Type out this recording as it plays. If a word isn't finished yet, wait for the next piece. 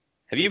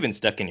Have you been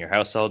stuck in your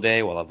house all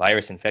day while a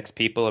virus infects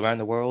people around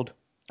the world?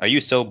 Are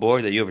you so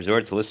bored that you have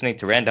resorted to listening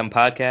to random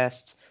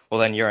podcasts? Well,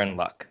 then you're in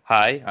luck.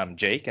 Hi, I'm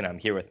Jake, and I'm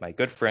here with my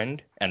good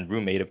friend and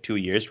roommate of 2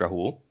 years,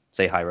 Rahul.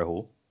 Say hi,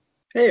 Rahul.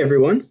 Hey,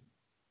 everyone.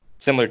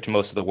 Similar to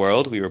most of the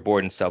world, we were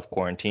bored in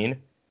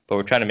self-quarantine, but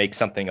we're trying to make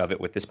something of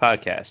it with this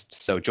podcast.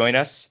 So join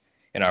us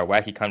in our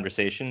wacky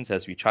conversations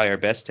as we try our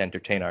best to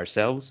entertain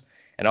ourselves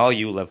and all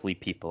you lovely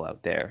people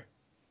out there.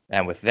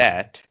 And with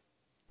that,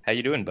 how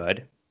you doing,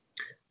 bud?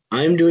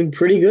 I'm doing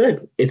pretty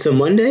good. It's a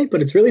Monday,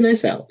 but it's really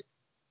nice out.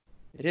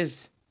 It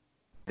is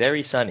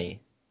very sunny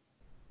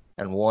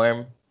and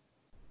warm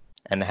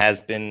and has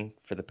been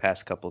for the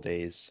past couple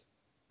days.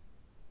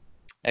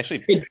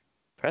 Actually, Hey,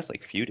 past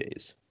like few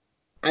days.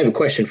 I have a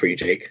question for you,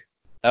 Jake.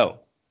 Oh,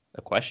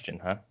 a question,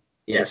 huh?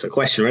 Yes, a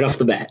question right off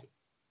the bat.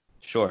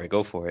 Sure,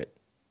 go for it.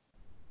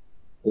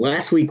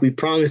 Last week, we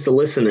promised the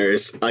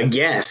listeners a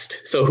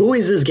guest. So who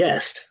is this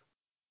guest?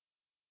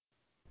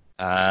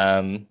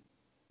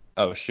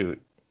 Oh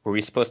shoot. Were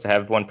we supposed to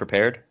have one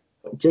prepared?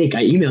 Jake,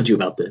 I emailed you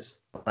about this.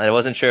 I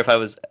wasn't sure if I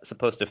was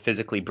supposed to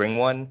physically bring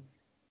one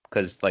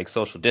because like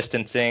social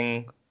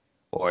distancing,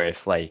 or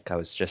if like I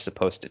was just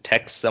supposed to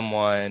text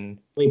someone.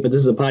 Wait, but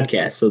this is a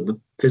podcast, so the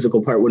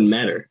physical part wouldn't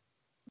matter.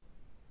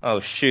 Oh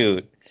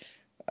shoot.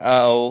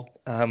 Oh,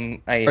 I Are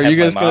have you my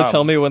guys gonna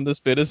tell mom. me when this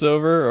bit is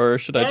over, or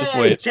should I just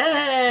Hey, wait?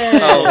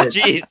 Oh, Ted!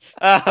 jeez.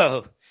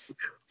 Oh,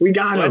 We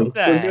got him. what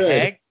the We're good.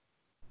 heck?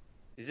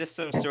 Is this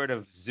some sort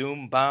of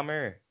Zoom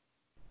bomber?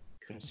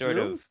 Some sort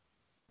Zoom? of.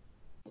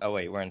 Oh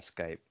wait, we're on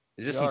Skype.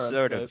 Is this We some are on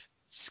sort Skype. of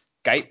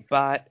Skype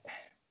bot?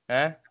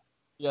 Huh?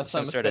 Yes,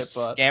 Some I'm a sort of Skype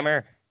bot.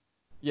 scammer?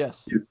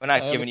 Yes, We're I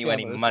not am a giving you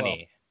any scammer as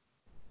money.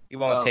 You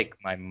won't Oh. take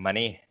my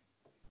money,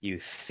 you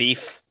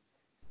thief.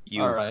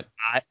 You All right.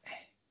 bot.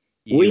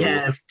 We You.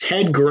 have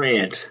Ted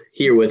Grant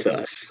here with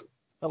us.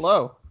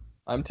 Hello,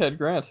 I'm Ted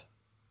Grant.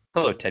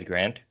 Hello, Ted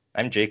Grant.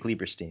 I'm Jake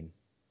Lieberstein.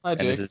 Hi, And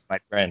this Jake. is my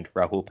friend,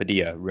 Rahul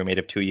Padilla, roommate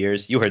of 2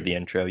 years. You heard the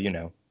intro, you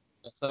know.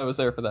 Yes, I was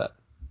there for that.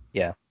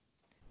 Yeah.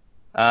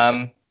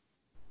 Um,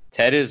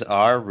 Ted is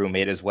our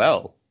roommate as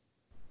well.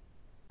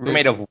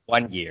 Roommate of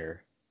 1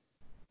 year.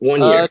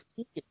 1 year.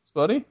 2 years,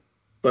 buddy.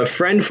 But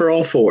friend for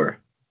all 4.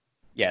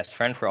 Yes,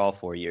 friend for all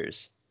 4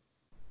 years.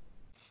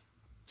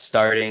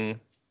 Starting,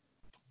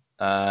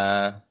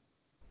 I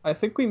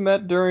think we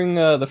met during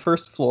the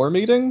first floor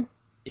meeting.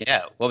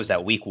 yeah, what was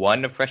that, week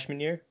 1 of freshman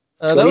year?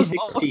 That was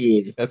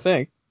 2016. I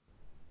think.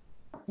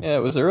 Yeah,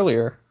 it was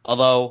earlier.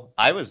 Although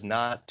I was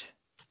not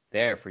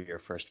there for your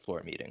first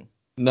floor meeting.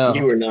 No.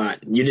 You were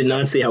not. You did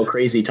not see how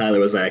crazy Tyler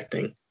was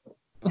acting.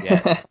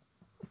 Yes.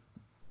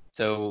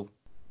 So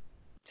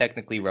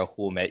technically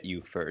Rahul met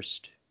you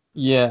first.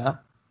 Yeah.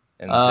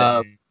 And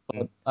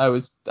But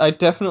I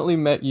definitely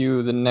met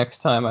you the next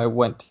time I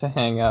went to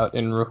hang out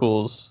in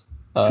Rahul's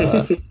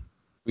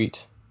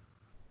suite.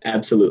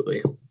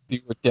 Absolutely.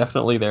 You were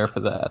definitely there for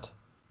that.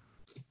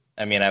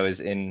 I mean, I was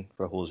in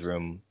Rahul's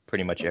room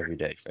pretty much every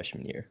day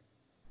freshman year.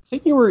 I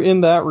think you were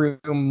in that room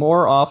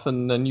more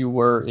often than you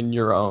were in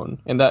your own,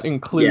 and that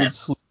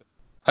includes Yes.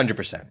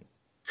 100%.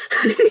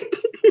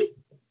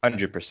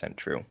 100%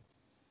 true.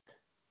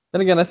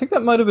 Then again, I think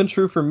that might have been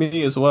true for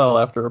me as well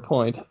after a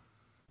point.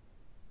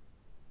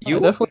 You I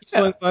definitely yeah,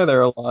 swung by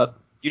there a lot.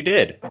 you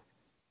did.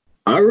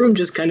 Our room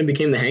just kind of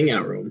became the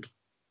hangout room.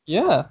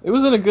 Yeah, it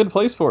was in a good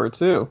place for it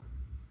too.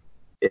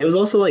 It was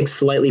also like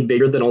slightly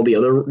bigger than all the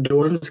other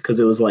dorms because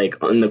it was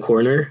like on the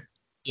corner.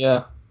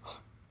 Yeah,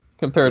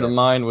 compared to Yes.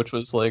 mine, which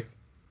was like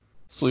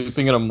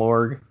sleeping in a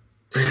morgue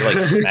You're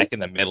like smack in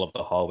the middle of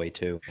the hallway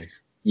too.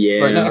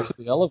 Yeah. right next to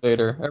the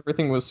elevator.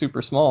 Everything was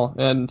super small,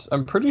 and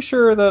I'm pretty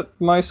sure that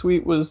my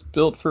suite was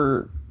built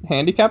for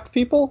handicapped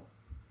people.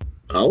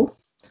 Oh?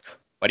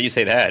 Why do you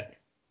say that?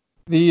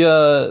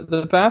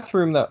 The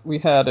bathroom that we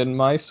had in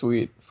my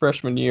suite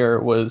freshman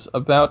year was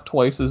about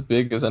twice as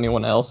big as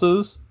anyone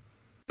else's,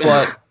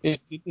 but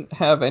it didn't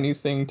have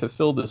anything to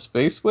fill the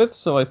space with,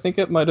 so I think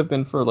it might have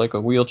been for like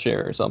a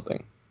wheelchair or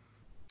something.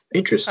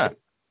 Interesting. Huh.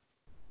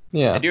 I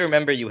Yeah, do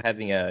remember you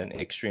having an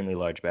extremely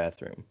large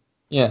bathroom.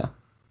 yeah.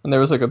 And there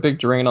was like a big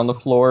drain on the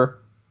floor.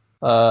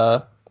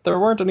 There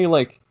weren't any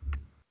like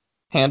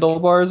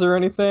handlebars or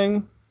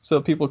anything,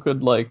 so people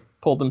could like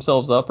pull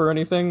themselves up or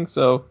anything.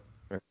 So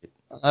Right.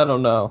 I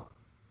don't know.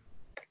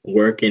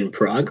 Work in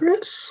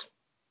progress?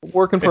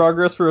 Work in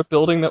progress for a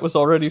building that was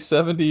already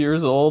 70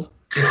 years old.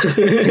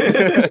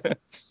 Or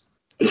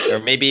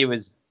maybe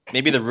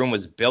the room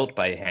was built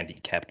by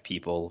handicapped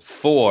people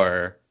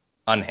for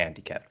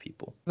unhandicapped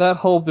people. That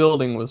whole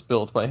building was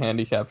built by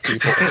handicapped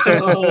people.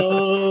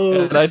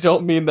 Oh. And I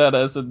don't mean that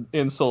as an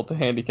insult to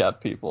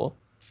handicapped people.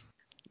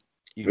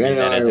 You mean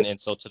that as Van an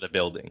insult to the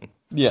building.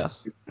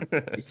 Yes.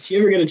 If you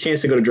ever get a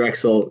chance to go to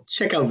Drexel,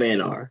 check out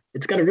Van R.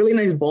 It's got a really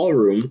nice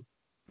ballroom,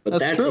 but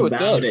That's that's true, it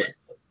about does. it.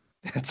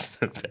 That's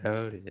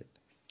about it.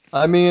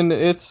 I mean,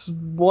 it's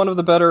one of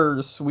the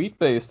better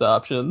suite-based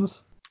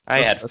options. I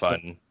had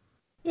fun.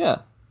 Yeah.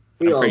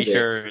 We I'm all pretty did.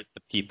 sure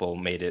the people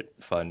made it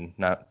fun,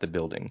 not the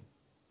building.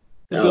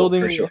 The Oh,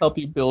 building for will sure. help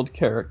you build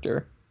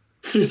character.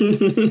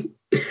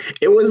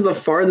 It was the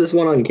farthest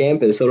one on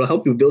campus, so it'll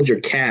help you build your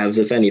calves,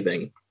 if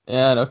anything.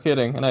 Yeah, no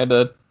kidding. And I had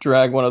to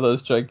drag one of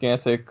those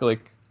gigantic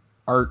like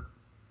art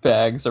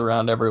bags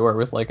around everywhere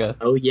with like a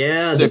Oh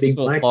yeah, the six big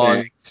foot black long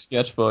bag.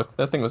 sketchbook.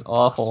 That thing was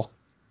awful.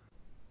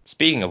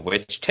 Speaking of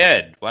which,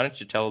 Ted, why don't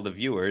you tell the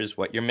viewers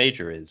what your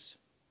major is?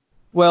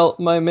 Well,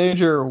 my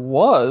major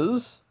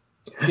was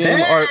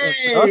game art and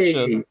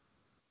production, Hey! What do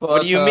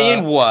but you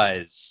mean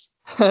was?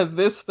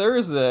 this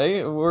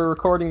Thursday, we're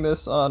recording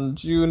this on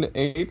June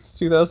 8th,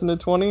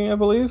 2020, I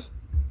believe.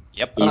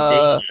 Yep. He's Uh,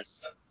 dating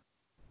us.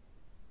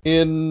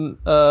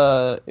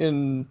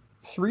 in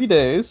 3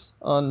 days,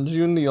 on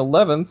June the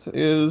 11th,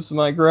 is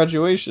my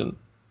graduation.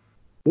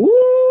 Woo!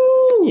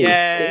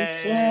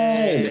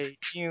 Yay!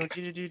 Wow,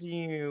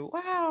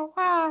 And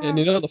wow.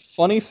 you know the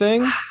funny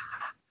thing?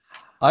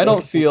 I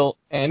don't feel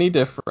any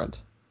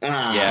different.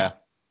 Ah, Yeah,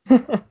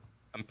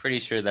 I'm pretty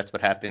sure that's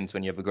what happens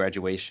when you have a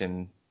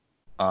graduation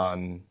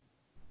on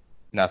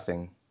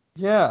nothing.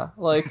 Yeah,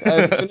 like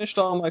I've finished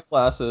all my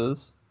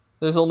classes.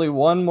 There's only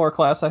one more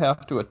class I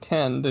have to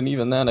attend, and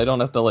even then I don't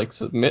have to like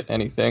submit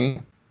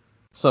anything.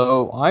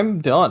 So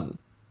I'm done.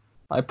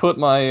 I put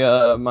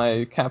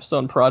my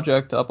capstone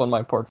project up on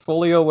my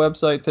portfolio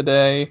website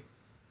today.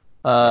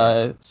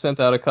 Sent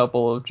out a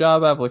couple of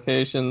job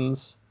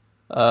applications.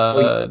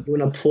 oh, you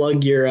want to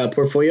plug your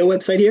portfolio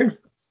website here?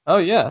 Oh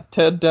yeah,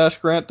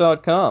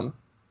 ted-grant.com.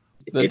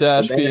 The It's the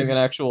dash being an best.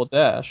 actual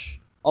dash.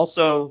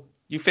 Also,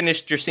 you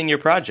finished your senior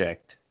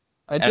project,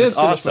 I and did it's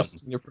finish my awesome.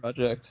 senior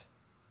project,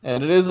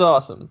 and it is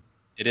awesome.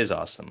 It is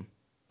awesome.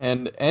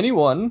 And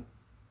anyone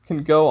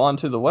can go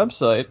onto the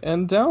website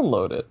and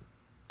download it.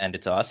 And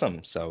it's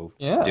awesome, so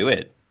Yeah. do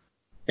it.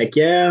 Heck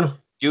yeah.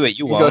 Do it,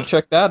 you You can go won't.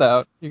 check that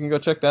out. You can go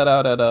check that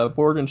out at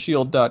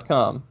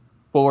boardandshield.com.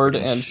 Board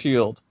and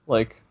shield,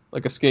 like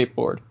a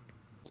skateboard.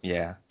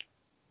 Yeah.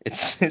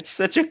 It's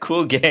such a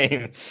cool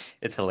game.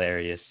 It's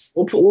hilarious.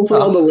 We'll put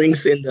all Ah, the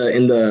links in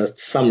the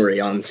summary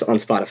on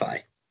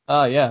Spotify.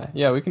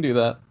 yeah, we can do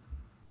that.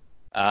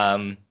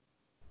 Um,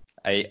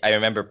 I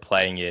remember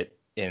playing it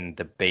in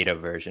the beta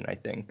version, I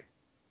think.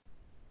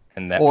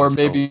 And that Or was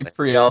maybe hilarious.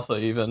 free alpha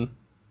even.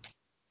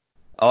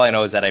 All I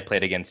know is that I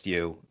played against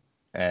you,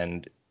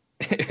 and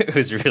it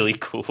was really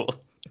cool.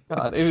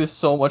 God, it is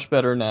so much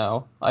better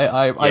now.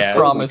 I Yeah.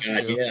 promise Oh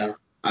my God, you. yeah.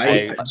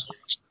 I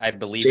I I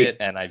believe Jake, it,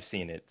 and I've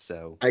seen it,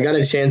 so I got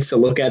a chance to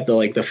look at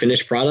the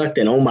finished product,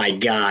 and oh my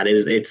God,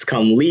 it's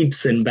come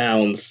leaps and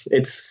bounds.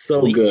 It's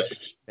so good.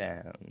 leaps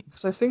down.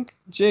 Because I think,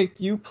 Jake,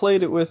 you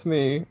played it with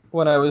me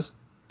when I was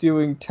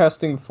doing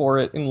testing for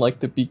it in like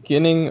the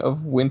beginning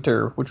of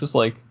winter, which was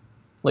like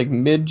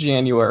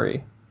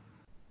mid-January.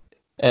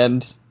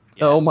 And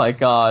oh my Yes.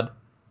 God,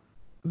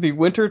 the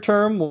winter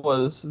term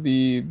was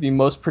the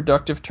most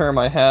productive term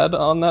I had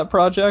on that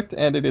project,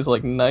 and it is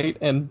like night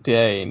and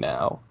day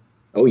now.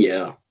 Oh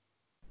yeah.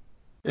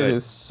 It Good.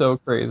 is so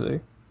crazy.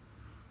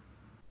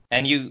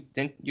 And you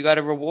got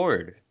a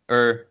reward,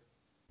 or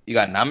you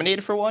got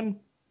nominated for one? We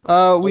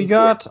Oh, for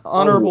got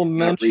honorable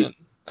mention.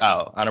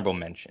 Oh, honorable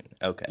mention.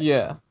 Okay.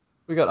 Yeah,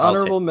 we got I'll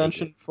honorable take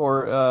mention it.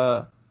 for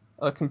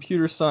a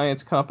computer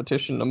science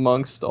competition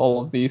amongst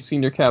all of the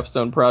senior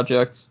capstone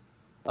projects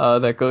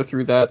that go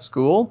through that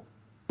school,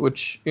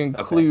 which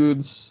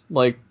includes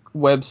like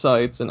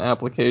websites and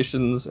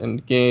applications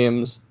and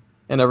games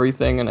and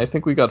everything. And I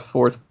think we got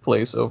fourth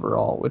place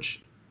overall,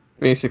 which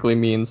basically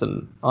means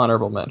an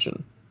honorable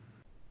mention.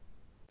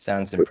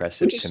 Sounds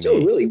impressive Which is to still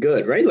me. really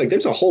good, right? Like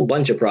there's a whole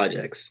bunch of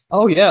projects.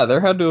 Oh yeah, there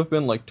had to have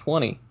been like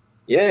 20.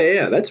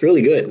 Yeah, that's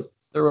really good.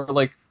 There were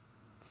like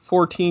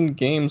 14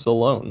 games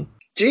alone.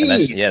 And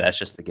Jeez. that's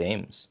just the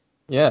games.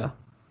 Yeah.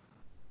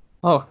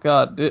 Oh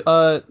God.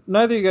 Neither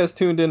of you guys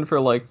tuned in for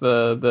like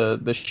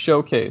the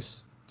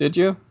showcase, did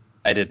you?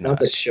 I did Not not.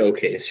 the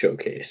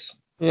showcase.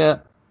 Yeah.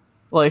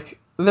 Like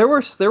there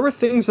were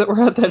things that were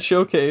at that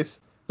showcase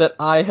that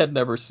I had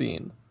never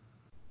seen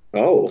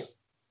Oh.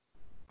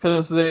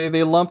 because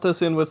they lumped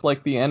us in with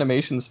like the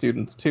animation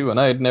students too, and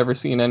I had never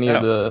seen any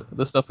of Oh.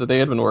 the stuff that they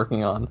had been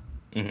working on.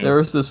 Hmm. There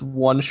was this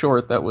one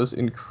short that was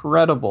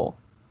incredible,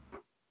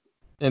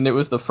 and it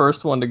was the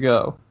first one to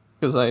go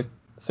because I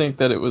think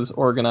that it was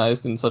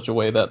organized in such a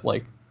way that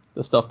like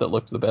the stuff that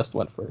looked the best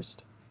went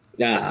first.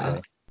 Nah.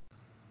 Okay.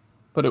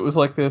 But it was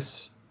like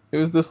this. It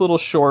was this little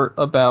short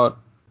about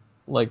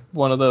like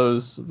one of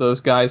those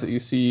guys that you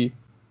see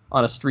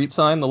on a street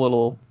sign, the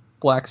little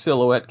black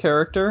silhouette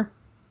character.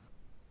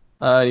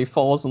 He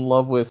falls in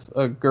love with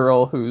a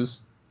girl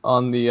who's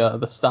on the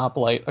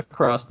stoplight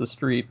across the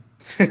street.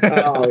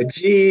 Oh,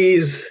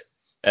 jeez.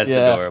 That's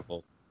Yeah,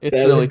 adorable. it's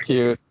That really is-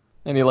 cute.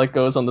 And he like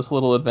goes on this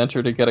little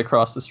adventure to get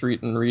across the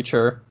street and reach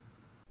her.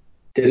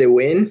 Did it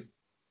win?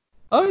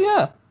 Oh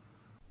yeah.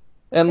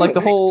 And like Oh, the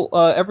nice. whole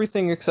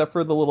everything except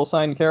for the little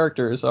sign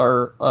characters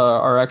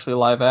are actually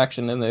live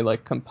action, and they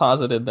like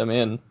composited them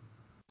in,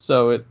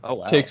 so it Oh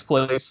wow. takes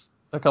place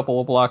a couple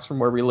of blocks from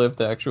where we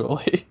lived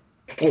actually.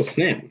 Oh,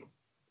 snap.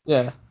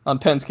 Yeah, on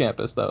Penn's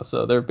campus though,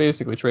 so they're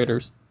basically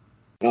traitors.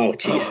 Oh,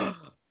 jeez.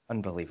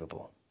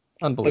 Unbelievable.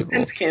 But Unbelievable.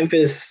 Penn's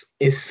campus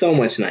is so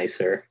much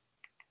nicer.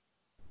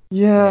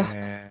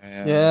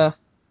 Yeah.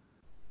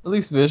 At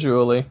least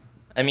visually.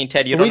 I mean,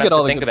 Ted, you But we don't have get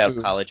all to the think good about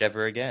food. college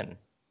ever again.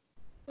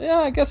 Yeah,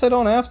 I guess I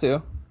don't have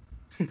to.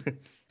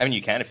 I mean,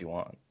 you can if you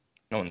want.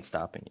 No one's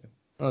stopping you.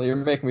 Well, you're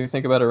making me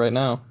think about it right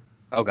now.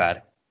 Oh, God.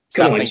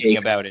 Come Stop on, thinking Jake.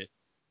 about it.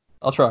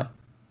 I'll try. Is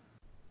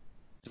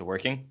it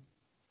working?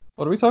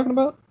 What are we talking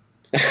about?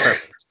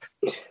 Perfect.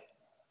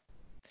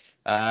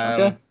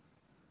 Okay.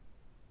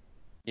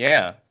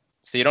 Yeah.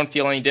 So you don't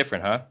feel any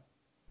different, huh?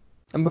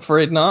 I'm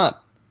afraid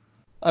not.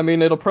 I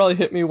mean, it'll probably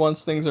hit me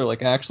once things are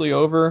like actually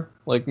over,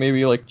 like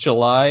maybe like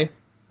July.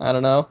 I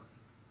don't know.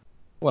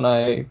 When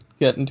I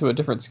get into a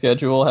different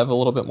schedule, have a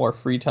little bit more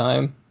free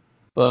time.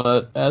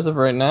 But as of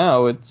right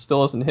now, it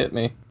still hasn't hit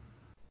me.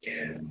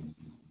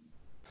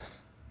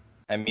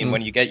 I mean,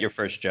 when you get your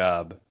first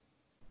job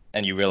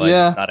and you realize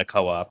Yeah. it's not a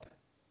co-op,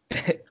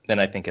 then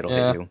I think it'll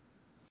Yeah. hit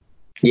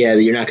Yeah,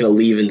 you're not going to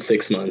leave in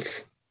 6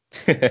 months.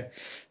 you.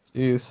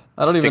 Jeez,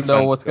 I don't even 6 know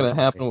months what's gonna till-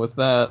 happen with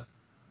that. With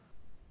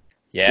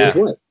Yeah.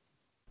 what?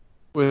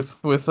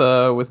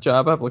 With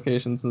job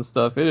applications and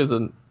stuff. It is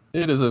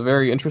a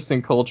very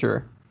interesting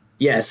culture.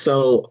 Yeah,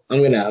 so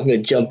I'm gonna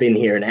jump in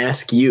here and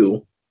ask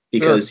you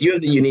because Sure. you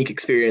have the unique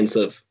experience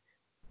of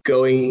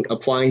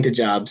applying to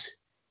jobs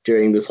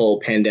during this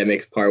whole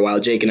pandemic part while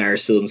Jake and I are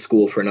still in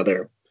school for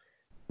another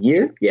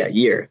year. Yeah,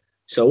 year.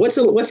 So what's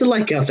it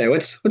like out there?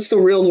 What's the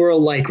real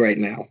world like right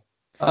now?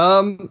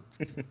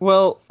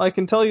 Well, I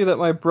can tell you that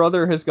my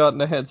brother has gotten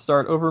a head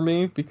start over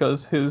me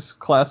because his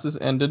classes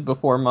ended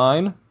before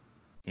mine.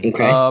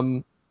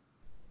 Okay.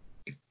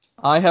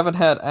 I haven't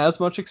had as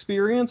much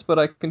experience, but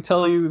I can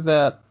tell you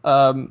that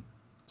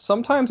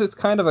sometimes it's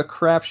kind of a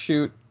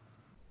crapshoot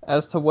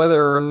as to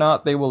whether or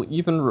not they will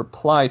even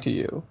reply to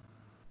you.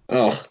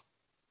 Oh,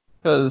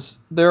 Because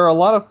there are a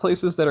lot of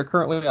places that are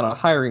currently on a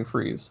hiring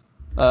freeze.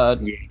 yeah.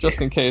 Just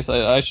in case,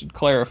 I should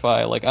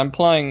clarify. Like I'm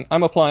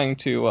applying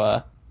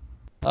to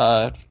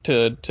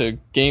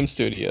game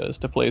studios,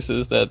 to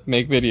places that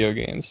make video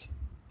games.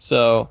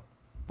 So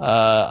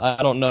I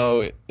don't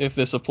know if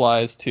this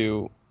applies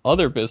to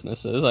other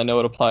businesses. I know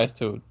it applies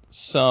to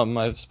some.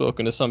 I've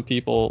spoken to some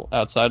people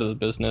outside of the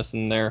business,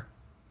 and they're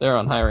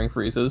on hiring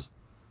freezes.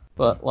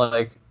 But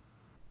like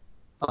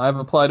I've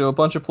applied to a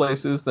bunch of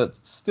places that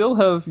still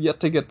have yet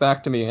to get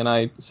back to me, and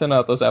I sent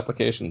out those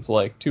applications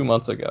like 2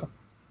 months ago.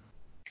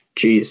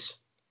 Jeez.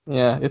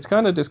 Yeah, it's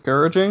kind of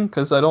discouraging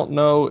because I don't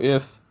know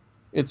if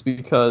it's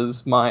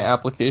because my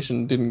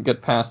application didn't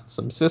get past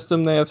some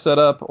system they have set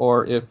up,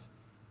 or if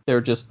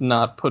they're just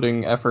not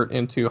putting effort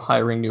into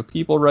hiring new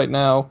people right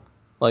now.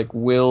 Like,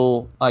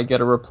 will I get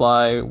a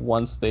reply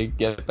once they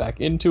get back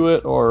into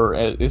it, or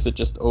is it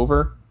just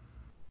over?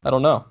 I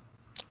don't know.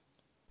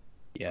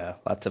 Yeah,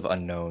 lots of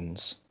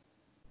unknowns.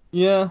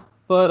 Yeah,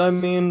 but I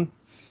mean,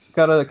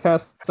 gotta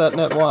cast that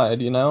net wide,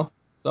 you know?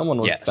 Someone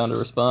was bound to Yes,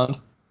 respond.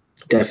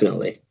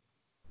 Definitely.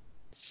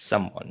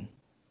 someone.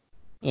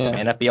 Yeah.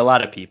 May not be a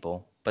lot of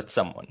people, but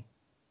someone.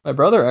 My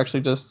brother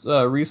actually just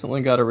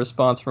recently got a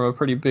response from a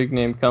pretty big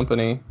name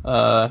company,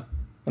 and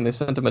they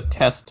sent him a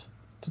test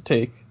to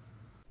take.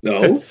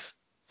 No? A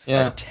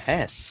Yeah.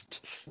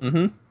 test.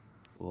 hmm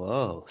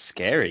Whoa,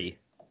 scary.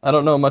 I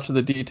don't know much of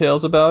the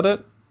details about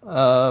it,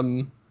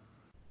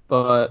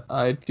 but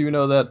I do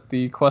know that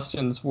the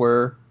questions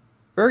were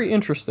very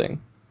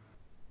interesting.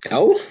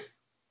 No?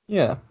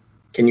 Yeah.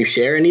 Can you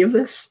share any of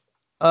this?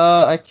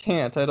 I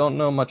can't. I don't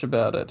know much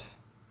about it.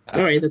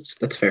 All right,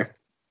 that's fair.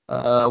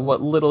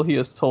 What little he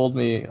has told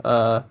me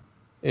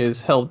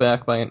is held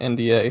back by an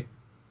NDA.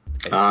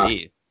 I Ah,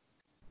 see.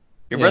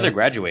 Your Yeah. brother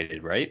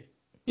graduated, right?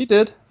 He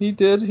did. He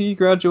did. He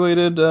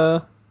graduated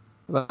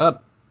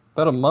about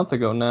a month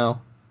ago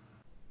now.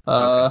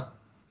 Okay.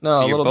 No,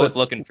 So a you're little both bit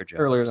looking for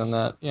earlier than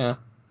jobs. that. Yeah.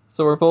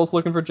 So we're both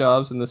looking for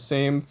jobs in the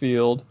same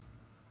field.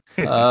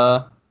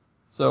 Uh,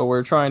 so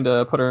we're trying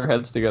to put our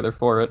heads together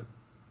for it.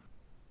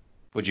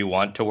 Would you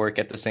want to work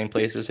at the same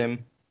place as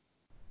him?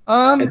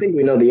 I Um, think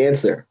we know the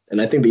answer,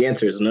 and I think the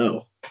answer is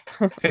no.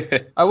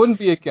 I wouldn't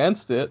be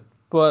against it,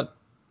 but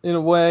in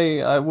a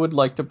way, I would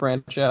like to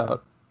branch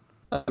out.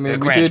 I The mean, we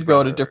Grant did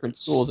go to different brothers.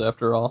 schools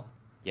after all.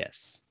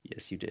 Yes,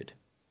 yes, you did.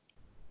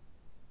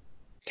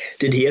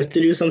 Did he have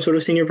to do some sort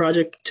of senior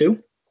project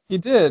too? He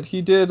did.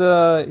 He did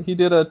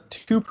a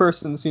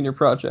two-person senior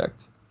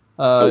project.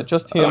 Oh,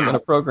 Just him and a wow.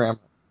 programmer.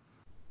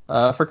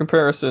 For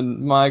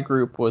comparison, my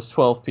group was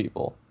 12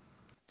 people.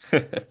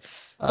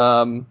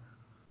 Um,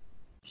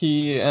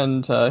 he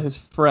and his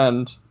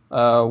friend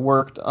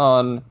worked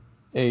on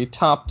a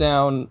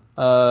top-down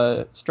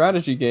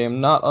strategy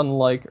game, not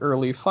unlike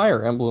early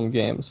Fire Emblem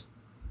games.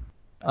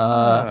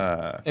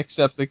 Ah,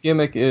 Except the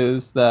gimmick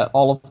is that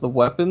all of the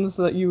weapons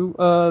that you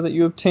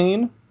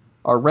obtain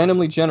are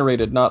randomly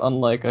generated, not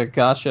unlike a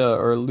gacha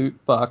or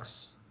loot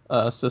box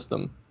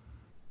system.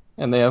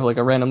 And they have like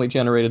a randomly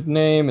generated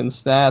name and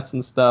stats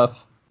and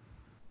stuff.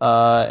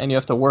 And you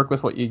have to work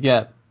with what you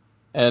get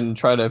and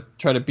try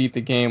to beat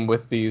the game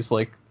with these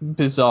like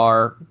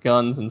bizarre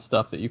guns and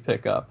stuff that you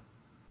pick up.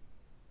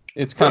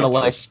 It's kind of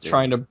like interesting.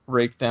 trying to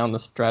break down the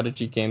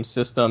strategy game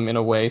system in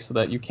a way so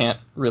that you can't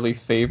really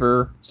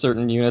favor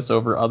certain units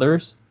over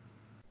others.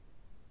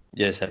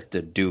 You just have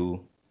to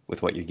do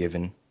with what you're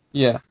given.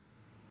 Yeah,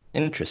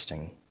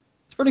 Interesting.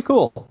 it's pretty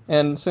cool.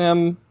 And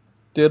Sam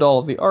did all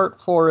of the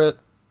art for it,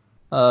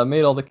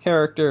 made all the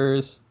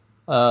characters.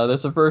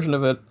 There's a version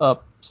of it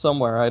up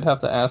somewhere. I'd have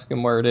to ask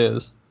him where it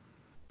is.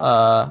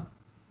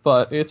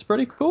 But it's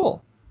pretty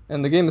cool.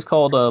 And the game is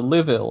called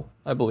Liville,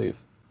 I believe,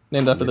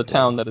 named after the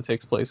town that it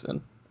takes place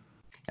in.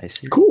 I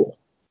see. Cool.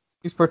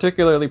 He's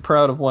particularly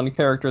proud of one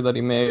character that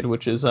he made,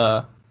 which is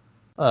a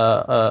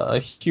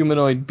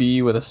humanoid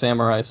bee with a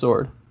samurai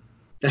sword.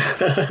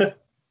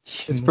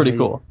 It's pretty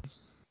cool.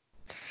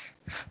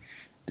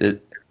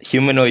 The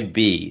humanoid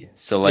bee.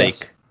 So like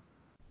Yes.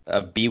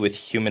 a bee with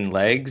human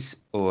legs,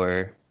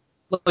 or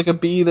Like a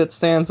bee that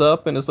stands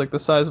up and is like the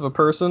size of a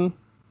person.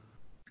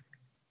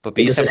 but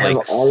bees Does it have have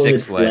like all of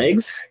 6 its legs.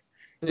 legs?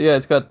 Yeah,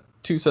 it's got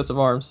 2 sets of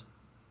arms.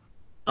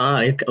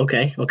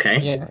 Okay.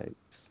 Yeah.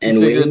 And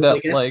He wings, I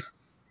guess?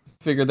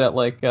 Figured that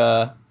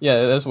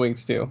yeah, it has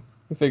wings too.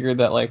 He figured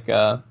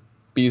that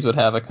bees would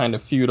have a kind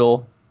of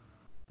feudal,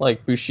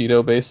 like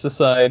Bushido based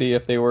society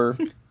if they were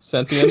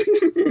sentient.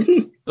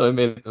 So he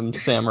made them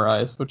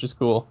samurais, which is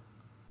cool.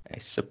 I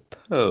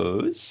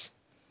suppose.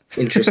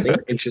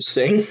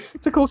 Interesting.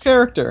 It's a cool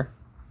character.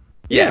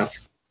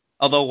 Yes.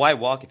 Although why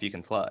walk if you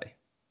can fly?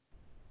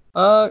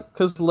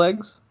 'Cause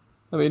legs.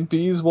 I mean,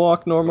 bees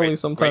walk normally Great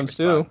sometimes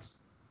too. response.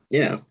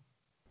 Yeah.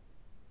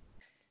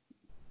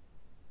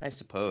 I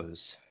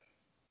suppose.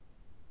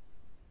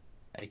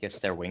 I guess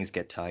their wings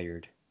get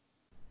tired.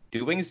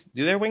 Do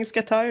their wings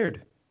get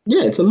tired?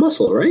 Yeah, it's a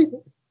muscle, right?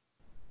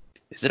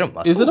 Is it a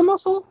muscle? Is it a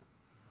muscle?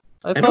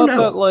 I don't thought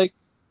know.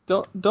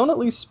 that don't at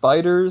least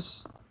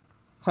spiders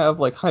have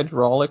like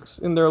hydraulics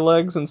in their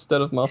legs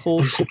instead of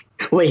muscles?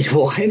 Wait,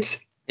 what?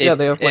 Yeah,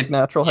 they have like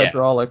natural yeah.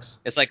 hydraulics.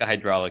 It's like a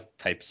hydraulic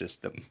type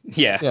system.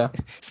 Yeah. Yeah.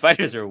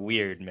 Spiders are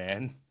weird,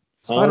 man.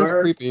 Spiders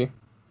Are- creepy.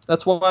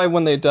 That's why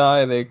when they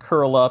die, they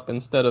curl up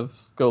instead of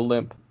go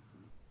limp.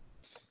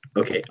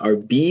 Okay, are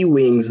bee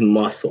wings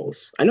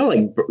muscles? I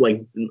know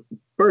like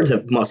birds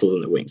have muscles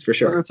in their wings for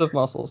sure. Birds have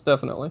muscles,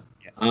 definitely.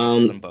 Yeah,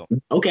 muscles and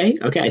bone. Okay,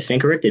 I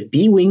stand corrected.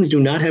 Bee wings do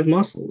not have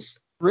muscles.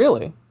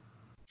 Really?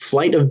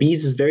 Flight of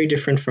bees is very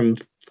different from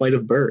flight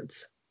of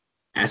birds.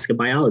 Ask a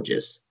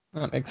biologist.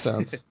 That makes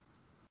sense.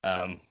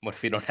 What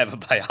if we don't have a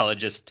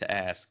biologist to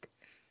ask?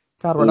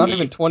 God, we're not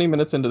even 20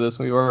 minutes into this,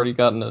 and we've already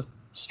gotten a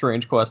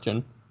strange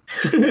question.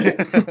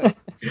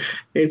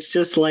 It's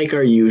just like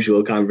our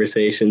usual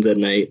conversations at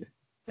night.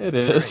 It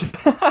is.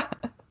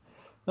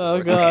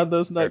 Oh God,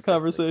 those night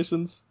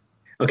conversations.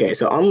 Okay,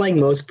 so unlike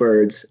most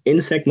birds,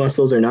 insect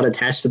muscles are not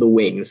attached to the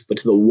wings, but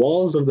to the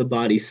walls of the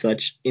body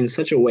in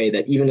such a way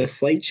that even a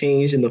slight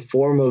change in the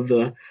form of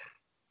the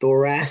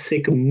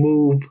thoracic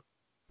move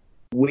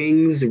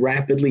wings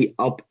rapidly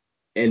up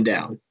and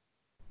down.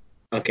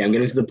 Okay, I'm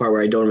getting to the part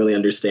where I don't really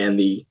understand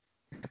the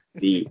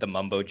The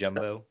mumbo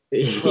jumbo.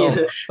 Well,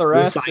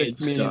 thoracic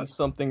science means stuff.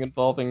 something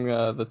involving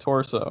the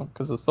torso,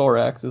 because the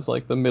thorax is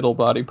like the middle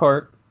body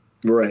part.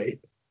 Right.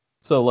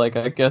 So like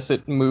I guess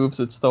it moves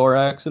its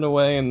thorax in a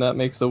way, and that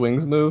makes the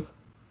wings move.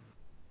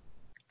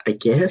 I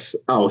guess.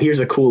 Oh, here's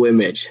a cool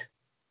image.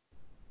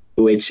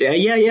 Which,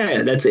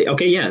 yeah, that's it.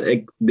 Okay, yeah,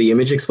 the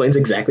image explains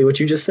exactly what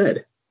you just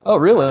said. Oh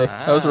really?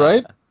 I was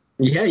right?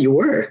 Yeah, you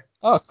were.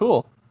 Oh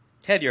cool.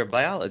 Ted, you're a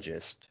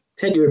biologist.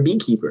 Ted, you're a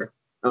beekeeper.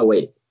 Oh,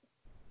 wait.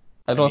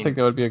 I don't think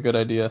that would be a good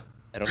idea.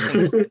 I don't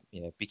think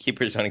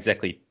beekeepers don't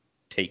exactly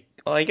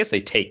well, I guess they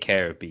take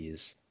care of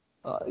bees.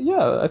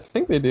 Yeah, I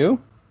think they do.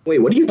 Wait,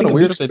 what do you think a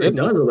weird if they beekeeper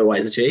didn't. does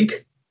otherwise,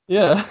 Jake?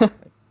 Yeah.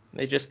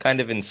 They just kind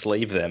of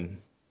enslave them.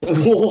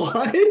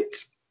 What?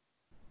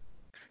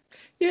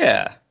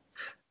 Yeah.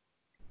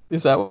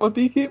 Is that what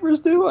beekeepers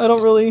do? I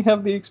don't really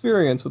have the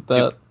experience with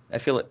that. I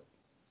feel like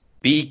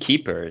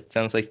beekeeper. It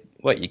sounds like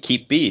what, you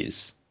keep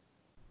bees?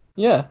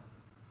 Yeah.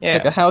 Yeah.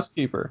 Like a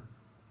housekeeper.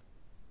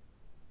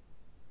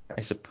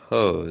 I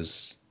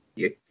suppose.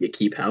 You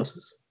keep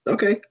houses?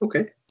 Okay.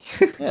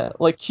 Yeah,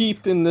 like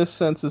keep in this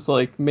sense is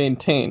like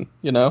maintain,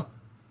 you know?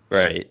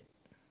 Right.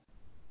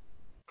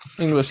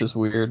 English is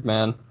weird,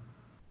 man.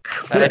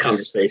 What a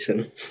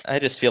conversation. I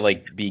just feel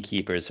like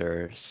beekeepers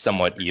are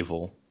somewhat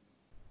evil.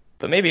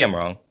 But maybe I'm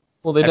wrong.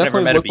 Well, they I've never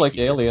definitely met a look like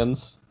beekeeper.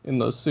 aliens in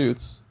those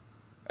suits.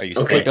 Are you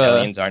Okay. saying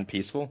aliens aren't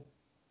peaceful?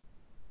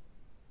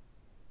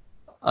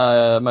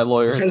 My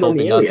lawyer has Depends told on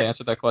me the not to alien.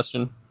 answer that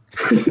question.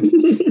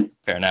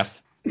 Fair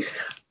enough.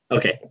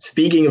 Okay,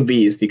 speaking of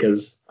bees,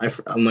 because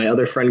my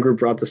other friend group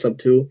brought this up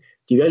too.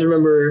 Do you guys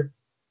remember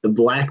the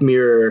Black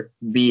Mirror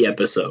bee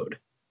episode?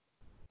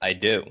 I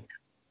do.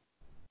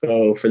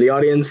 So for the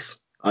audience,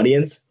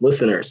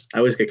 listeners, I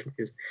always get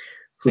confused,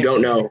 who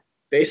don't know,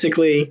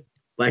 basically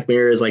Black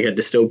Mirror is like a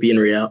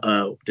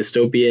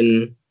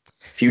dystopian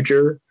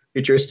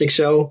futuristic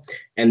show,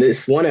 and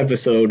this one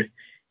episode,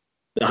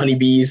 the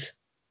honeybees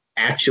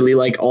actually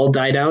like all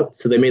died out,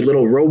 so they made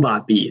little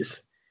robot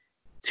bees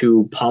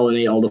to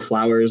pollinate all the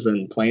flowers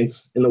and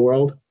plants in the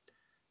world.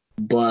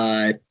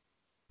 But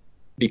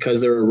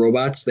because they were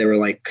robots, they were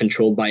like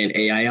controlled by an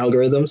AI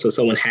algorithm. So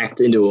someone hacked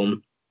into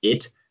them,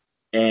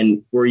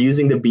 and we're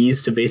using the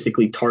bees to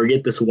basically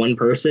target this one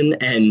person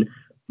and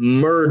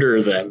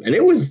murder them, and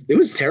it was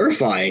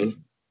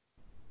terrifying.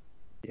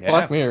 Yeah.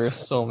 Black Mirror is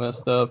so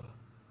messed up.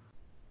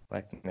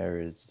 Black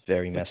Mirror is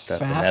very messed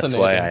It's up, and that's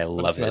why I fascinating,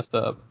 but love it's it. messed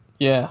up.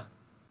 Yeah.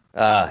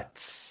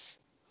 It's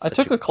I such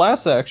took a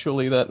class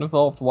actually that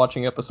involved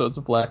watching episodes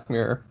of Black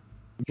Mirror.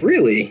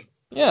 Really?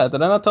 Yeah,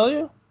 did I not tell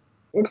you?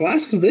 What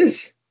class was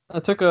this? I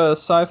took a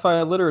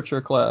sci-fi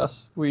literature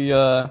class. We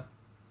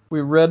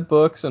read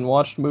books and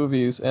watched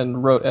movies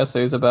and wrote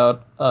essays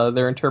about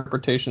their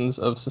interpretations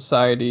of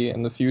society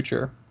and the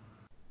future.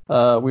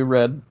 We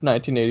read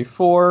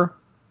 1984.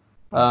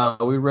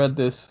 We read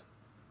this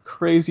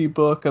crazy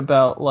book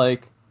about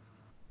like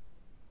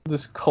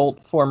this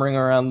cult forming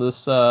around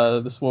this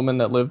woman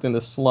that lived in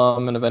the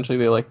slum, and eventually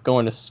they like go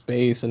into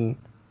space and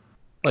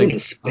Go like to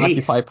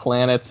space. occupy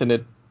planets,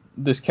 and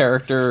this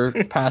character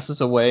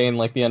passes away in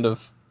like the end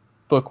of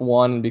book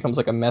 1 and becomes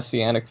like a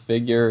messianic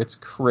figure. It's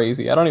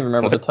crazy. I don't even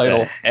remember what the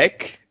title.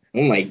 heck?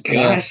 Oh my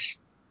gosh.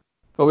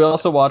 But we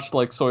also watched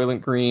like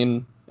Soylent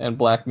Green and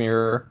Black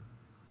Mirror.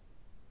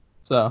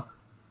 So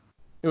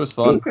it was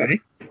fun. Okay.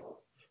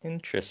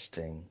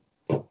 Interesting.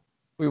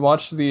 We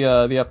watched the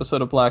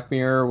episode of Black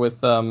Mirror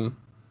with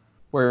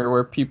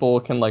where people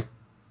can like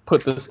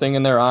put this thing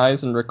in their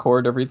eyes and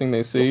record everything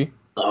they see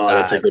Oh,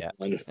 that's a good yeah.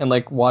 one. and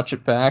like watch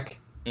it back.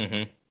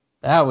 Mm-hmm.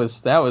 That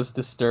was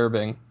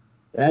disturbing.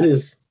 That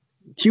is.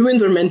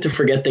 Humans are meant to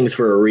forget things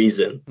for a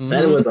reason.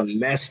 That Mhm. was a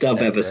messed up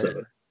That's episode.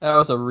 right. That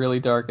was a really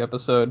dark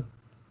episode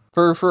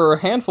for a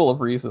handful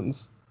of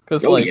reasons.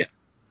 Because Oh like yeah.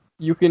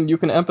 you can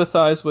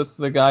empathize with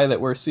the guy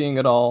that we're seeing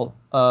it all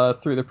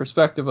through the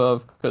perspective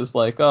of, because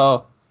like,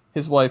 oh,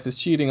 his wife is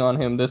cheating on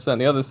him, this, that,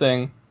 and the other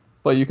thing.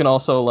 But you can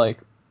also like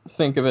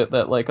think of it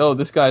that like, oh,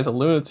 this guy's a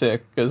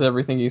lunatic because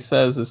everything he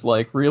says is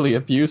like really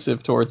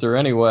abusive towards her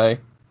anyway.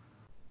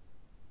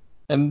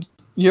 And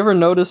you ever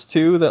notice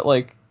too that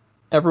like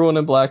everyone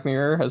in Black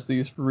Mirror has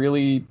these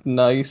really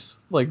nice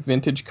like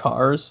vintage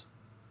cars?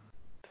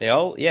 They're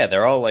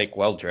all like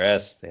well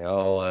dressed. They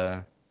all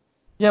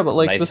Yeah, but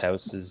like nice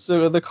houses.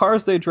 the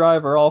cars they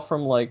drive are all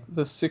from like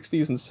the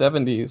 60s and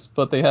 70s,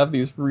 but they have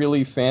these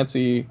really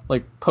fancy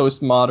like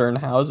postmodern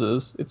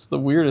houses. It's the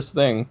weirdest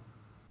thing.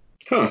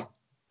 Huh.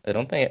 I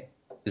don't think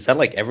is that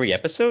like every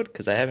episode?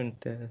 Because I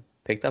haven't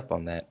picked up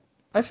on that.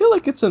 I feel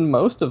like it's in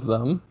most of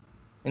them.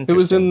 It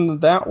was Interesting. in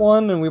that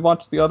one, and we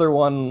watched the other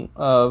one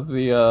of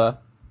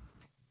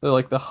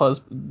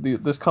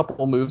this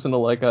couple moves into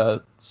like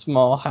a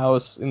small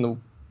house in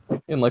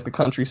like the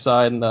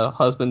countryside, and the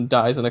husband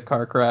dies in a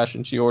car crash,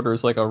 and she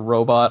orders like a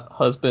robot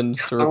husband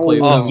to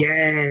replace Oh him.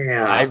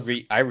 yeah.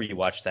 I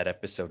rewatched that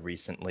episode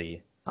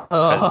recently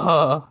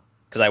Uh,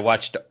 because I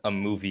watched a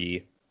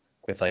movie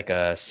with like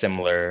a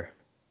similar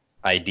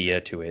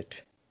idea to it.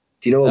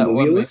 Do you know what that movie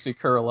it one was? makes me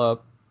curl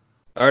up.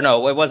 Or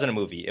no, it wasn't a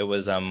movie. It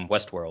was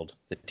Westworld,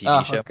 the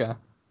TV show. Okay.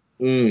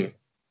 Mm.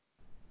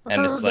 I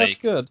And heard it's that's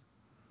like, good.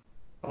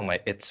 oh my,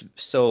 it's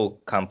so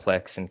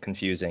complex and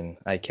confusing.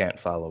 I can't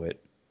follow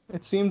it.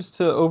 It seems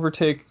to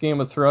overtake Game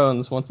of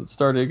Thrones once it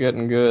started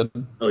getting good.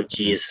 Oh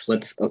geez.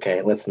 Let's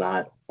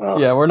not.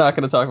 Yeah, we're not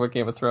going to talk about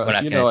Game of We're Thrones.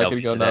 not You gonna know I delve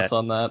could go into nuts that.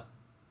 on that.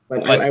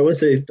 But But- I will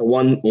say the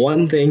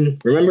one thing.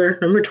 Remember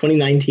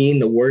 2019.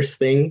 The worst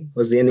thing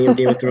was the ending of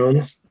Game of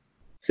Thrones.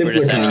 We're Simpler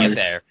just ending it times.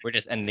 there. We're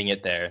just ending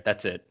it there.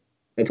 That's it.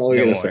 That's all we're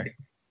No gonna more. say.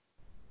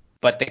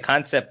 But the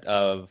concept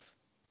of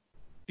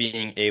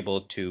being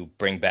able to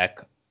bring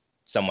back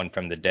someone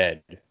from the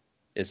dead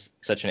is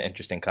such an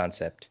interesting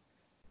concept.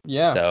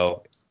 Yeah.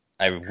 So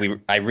I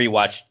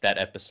rewatched that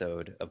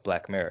episode of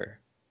Black Mirror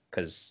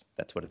because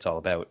that's what it's all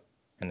about,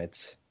 and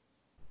it's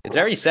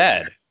very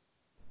sad.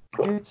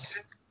 It's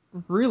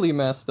really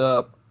messed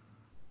up.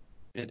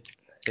 It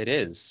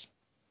is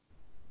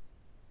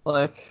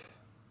Like,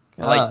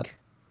 God.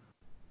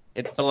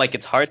 like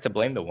it's hard to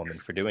blame the woman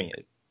for doing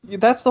it.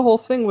 That's the whole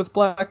thing with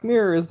Black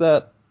Mirror, is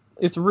that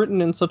it's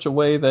written in such a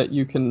way that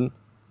you can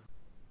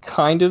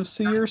kind of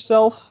see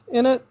yourself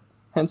in it,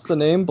 hence the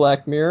name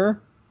Black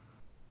Mirror.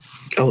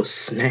 Oh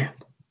snap.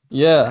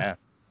 Yeah. Yeah.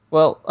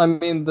 Well, I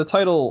mean, the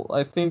title,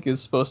 I think,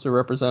 is supposed to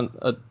represent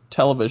a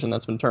television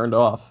that's been turned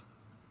off.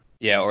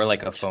 Yeah, or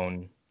like a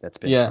phone that's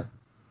been. Yeah.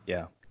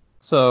 Yeah.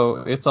 So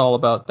it's all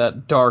about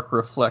that dark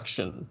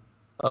reflection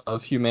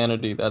of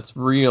humanity that's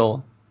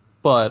real,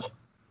 but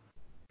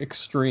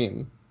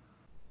extreme.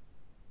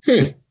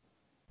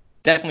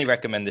 Definitely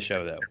recommend the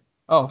show though.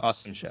 Oh,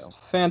 Awesome show. it's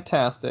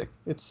fantastic.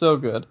 It's so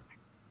good.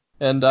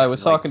 And I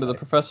was Light talking to the side.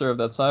 professor of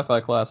that sci-fi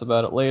class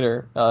about it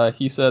later.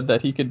 He said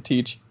that he could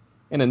teach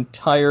an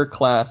entire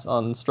class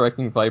on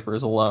striking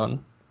vipers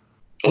alone.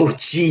 Oh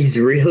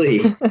jeez,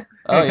 really?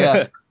 Oh,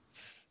 yeah.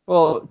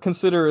 Well,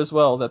 consider as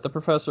well that the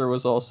professor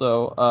was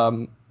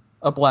also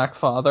a black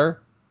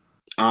father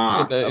in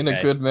a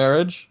okay. good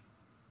marriage,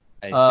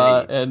 I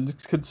see. and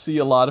could see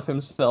a lot of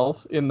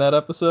himself in that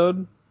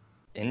episode.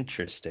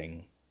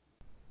 Interesting.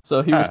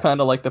 So he was Huh.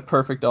 kind of like the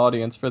perfect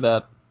audience for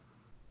that.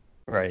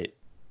 Right.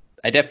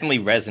 I definitely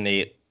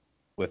resonate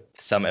with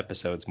some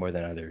episodes more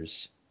than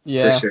others.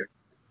 Yeah, For sure.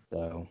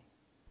 So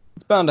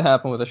it's bound to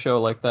happen with a show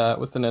like that,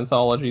 with an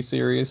anthology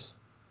series.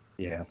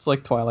 yeah. It's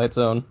like Twilight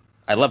Zone.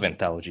 I love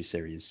anthology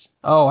series.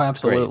 Oh, Great.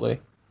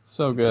 absolutely.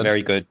 So It's a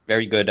good.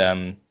 very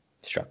good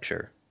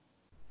structure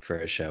for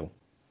a show.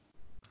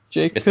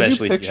 Jake, could you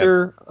Especially if you have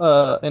picture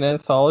an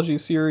anthology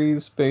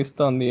series based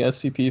on the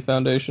SCP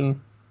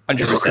Foundation?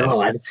 100%. Oh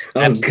God.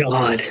 Oh Absolutely.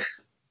 God.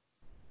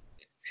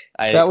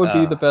 That would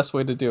be the best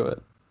way to do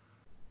it.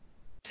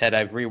 Ted,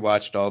 I've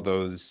rewatched all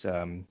those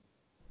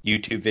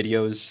YouTube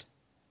videos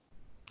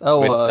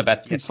Oh,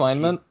 about the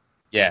confinement? SCP.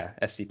 Yeah,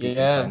 SCP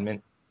Yeah.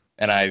 confinement.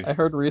 And I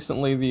heard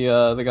recently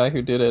the guy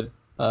who did it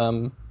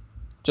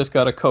just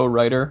got a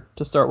co-writer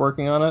to start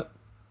working on it,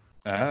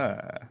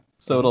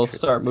 so it'll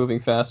start interesting. moving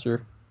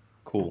faster.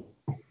 Cool.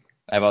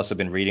 I've also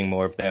been reading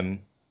more of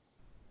them.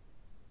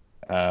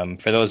 For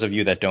those of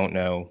you that don't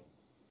know,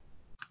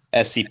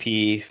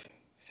 SCP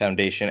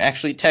Foundation.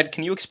 Actually, Ted,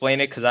 can you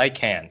explain it? Because I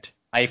can't.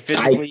 I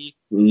physically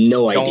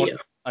No don't idea.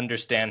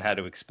 understand how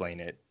to explain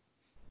it.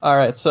 All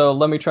right, so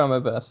let me try my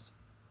best.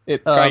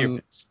 Try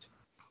your best.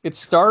 It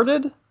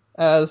started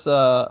as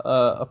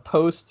a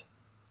post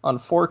on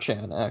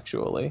 4chan,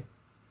 actually.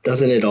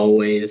 Doesn't it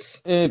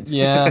always? It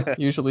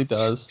usually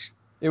does.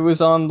 It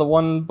was on the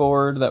one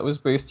board that was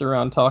based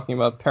around talking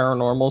about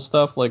paranormal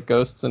stuff like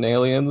ghosts and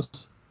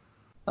aliens.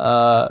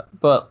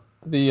 But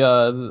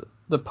the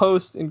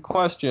post in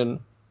question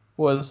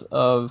was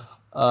of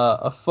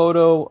a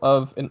photo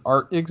of an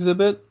art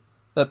exhibit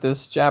that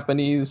this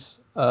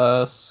Japanese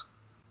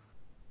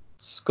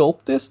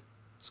sculptor,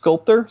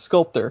 Sculptor.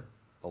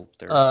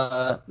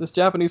 this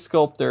Japanese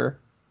sculptor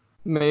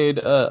made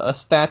a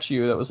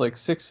statue that was like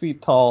 6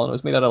 feet tall and it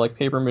was made out of like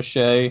paper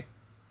mache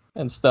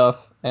and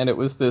stuff, and it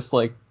was this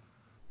like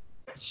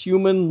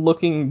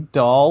human-looking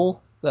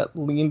doll that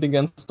leaned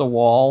against a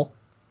wall,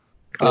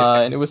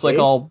 and it was like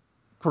Okay. all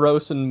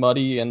gross and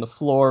muddy, and the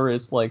floor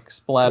is like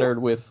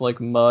splattered with like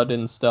mud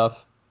and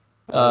stuff.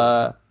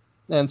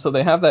 And so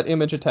they have that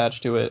image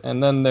attached to it,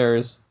 and then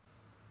there's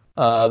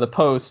the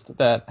post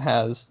that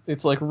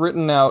it's like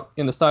written out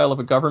in the style of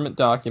a government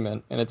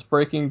document, and it's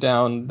breaking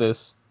down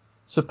this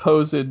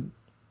supposed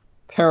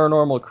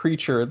paranormal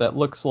creature that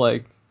looks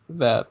like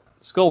that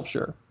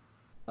sculpture.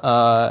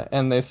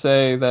 And they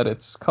say that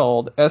it's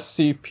called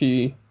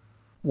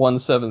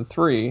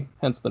SCP-173,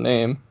 hence the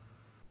name.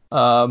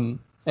 And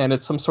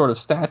it's some sort of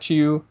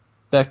statue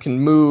that can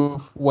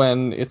move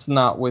when it's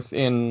not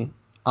within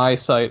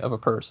eyesight of a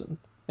person.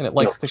 And it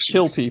likes to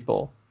kill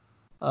people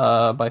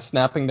by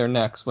snapping their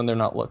necks when they're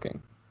not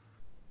looking.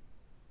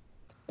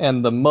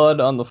 And the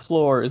mud on the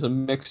floor is a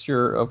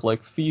mixture of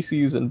like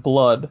feces and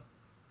blood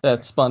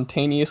that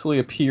spontaneously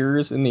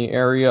appears in the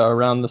area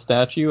around the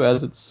statue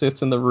as it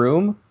sits in the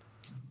room.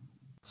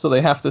 So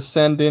they have to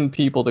send in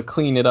people to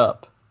clean it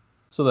up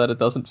so that it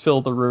doesn't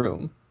fill the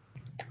room.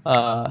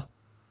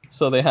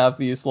 So they have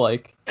these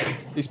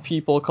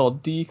people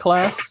called D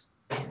class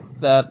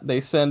that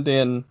they send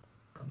in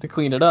to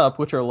clean it up,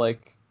 which are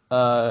like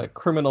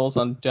criminals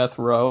on death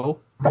row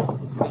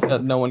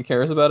that no one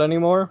cares about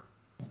anymore.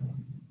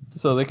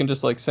 So they can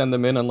just like send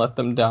them in and let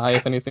them die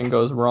if anything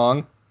goes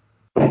wrong.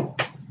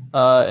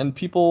 And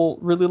people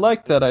really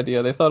liked that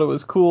idea. They thought it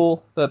was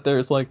cool that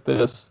there's like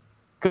this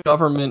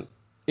government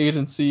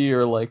agency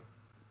or like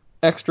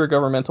extra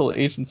governmental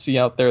agency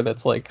out there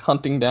that's like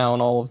hunting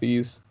down all of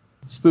these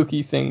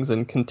spooky things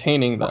and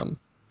containing them.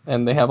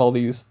 And they have all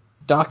these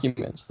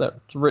documents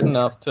that's written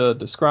up to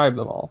describe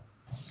them all.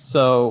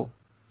 So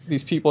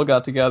these people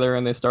got together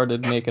and they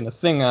started making a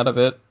thing out of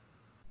it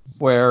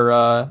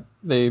where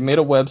they made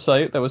a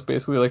website that was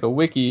basically like a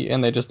wiki,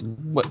 and they just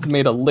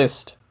made a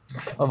list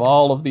of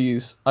all of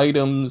these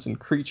items and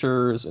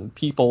creatures and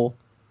people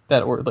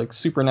that were like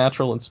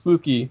supernatural and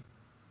spooky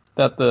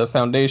that the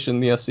foundation,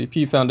 the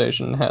SCP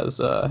Foundation,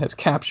 has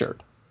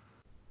captured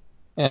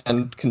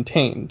and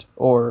contained,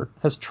 or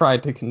has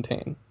tried to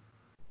contain.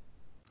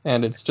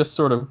 And it's just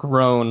sort of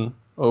grown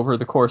over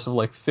the course of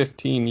like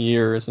 15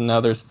 years, and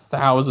now there's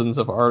thousands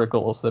of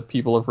articles that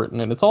people have written,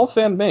 and it's all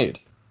fan-made.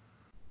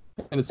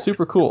 And it's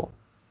super cool.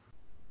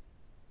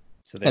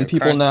 So and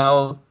people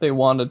now, they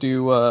want to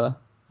do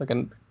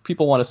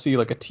people want to see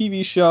like a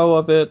TV show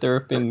of it. There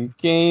have been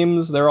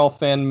games, they're all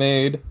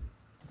fan-made.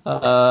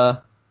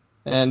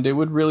 And it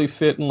would really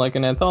fit in like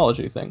an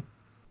anthology thing.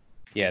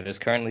 Yeah, there's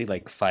currently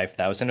like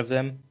 5,000 of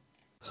them.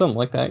 Something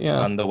like that, yeah.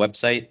 On the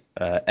website,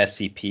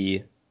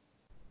 SCP,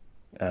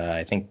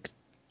 I think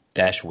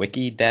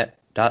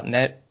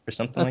 -wiki.net or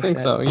something like that. I think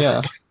so,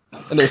 yeah.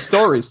 And there's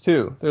stories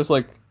too. There's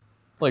like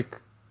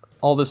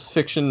all this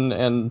fiction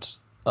and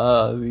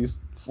these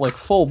like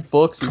full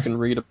books you can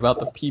read about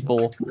the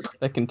people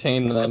that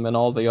contain them and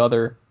all the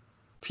other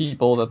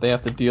people that they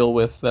have to deal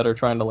with that are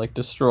trying to like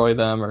destroy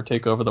them or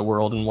take over the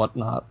world and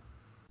whatnot.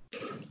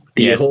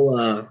 The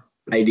whole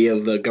idea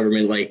of the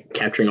government like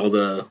capturing all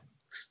the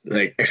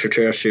like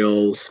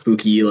extraterrestrial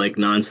spooky like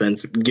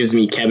nonsense gives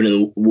me Cabin in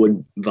the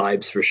Wood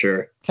vibes for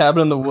sure.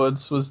 Cabin in the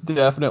Woods was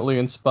definitely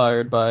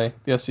inspired by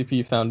the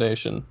SCP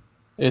Foundation.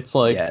 It's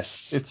like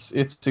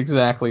it's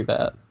exactly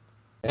that.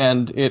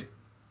 And it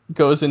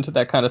goes into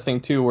that kind of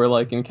thing too, where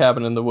like in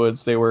Cabin in the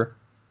Woods they were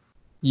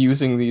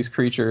using these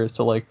creatures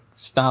to like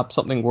stop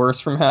something worse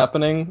from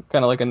happening,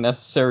 kind of like a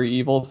necessary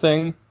evil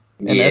thing.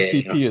 And Yeah.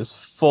 SCP is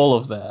full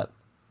of that.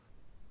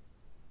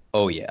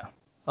 Oh yeah.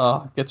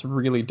 Oh, it gets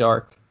really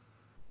dark.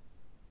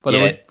 But Yeah.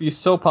 it would be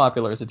so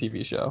popular as a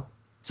TV show.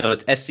 So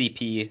it's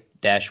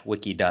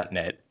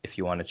scp-wiki.net if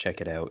you want to check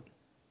it out.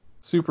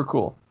 Super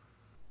cool.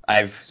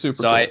 I cool.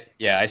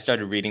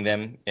 started reading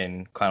them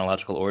in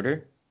chronological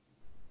order.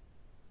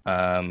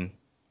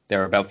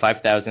 There are about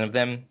 5,000 of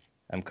them.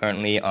 I'm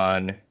currently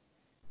on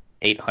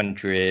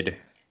 800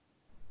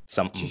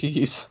 something.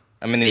 Jeez.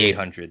 I'm in the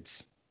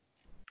 800s.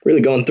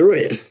 Really going through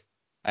it.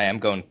 I am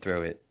going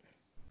through it.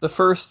 The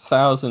first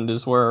 1,000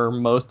 is where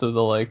most of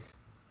the like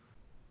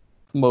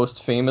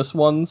most famous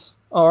ones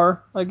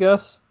are, I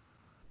guess.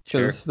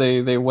 Sure. Because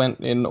they went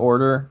in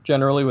order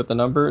generally with the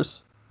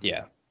numbers.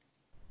 Yeah.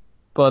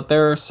 But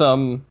there are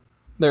some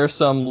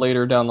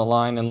later down the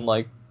line, and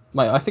like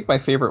I think my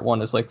favorite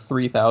one is like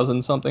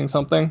 3,000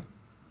 something,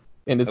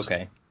 and it's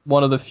Okay.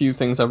 one of the few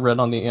things I've read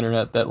on the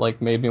internet that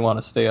like made me want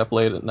to stay up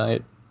late at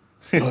night.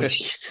 Oh,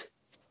 jeez.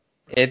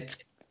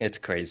 It's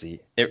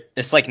crazy.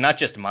 It's like not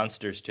just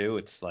monsters too.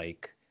 It's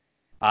like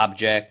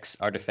objects,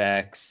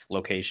 artifacts,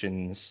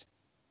 locations.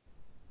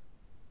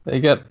 They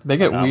get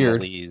weird.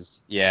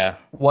 Anomalies. Yeah.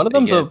 One of they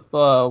them's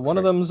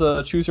get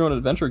a choose your own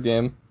adventure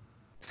game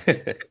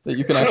that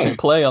you can actually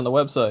play on the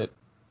website.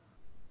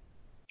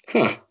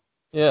 Huh.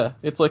 Yeah,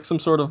 it's like some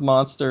sort of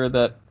monster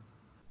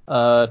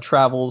that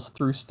travels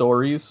through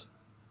stories,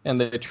 and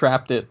they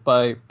trapped it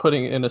by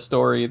putting it in a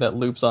story that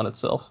loops on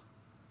itself.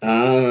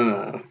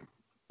 Ah. A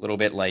little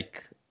bit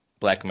like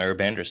Black Mirror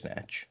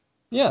Bandersnatch.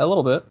 Yeah, a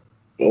little bit.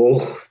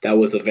 Oh, that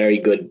was a very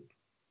good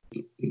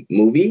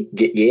movie?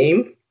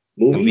 Game?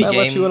 Can I let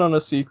game you in on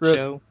a secret?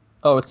 show.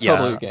 Oh, it's Yeah.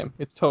 totally a game.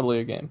 It's totally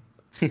a game.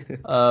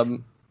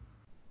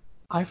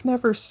 I've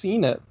never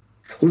seen it.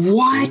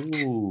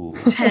 What? Ooh.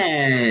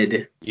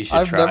 Ted. You should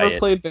I've try never it.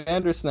 played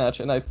Bandersnatch,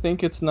 and I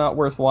think it's not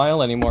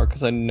worthwhile anymore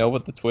because I know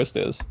what the twist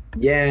is.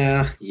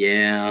 Yeah.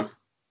 It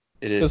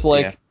Because is.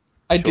 like Yeah.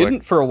 I Sure.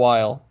 didn't for a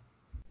while.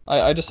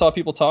 I just saw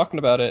people talking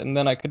about it, and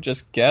then I could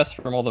just guess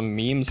from all the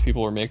memes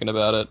people were making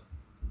about it.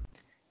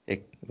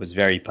 It was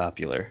very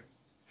popular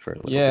for a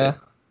little Yeah, bit.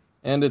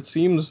 and it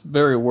seems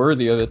very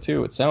worthy of it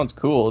too. It sounds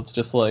cool. It's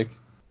just like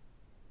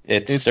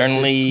It's it's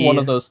certainly one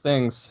of those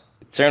things.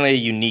 a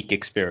unique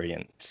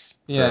experience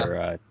Yeah. for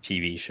a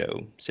TV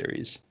show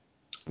series.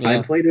 I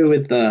Yeah. played it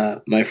with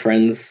my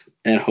friends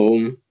at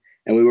home,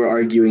 and we were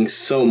arguing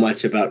so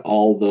much about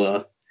all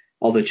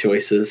the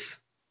choices.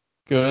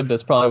 Good.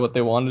 That's probably what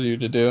they wanted you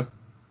to do.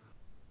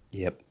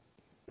 Yep.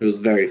 It was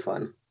very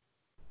fun.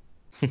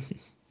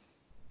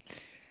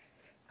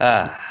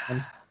 Oh,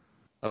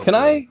 Can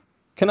boy.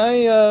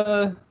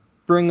 I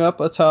bring up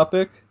a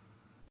topic?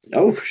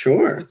 Oh, for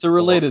sure. It's a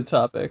related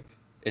topic.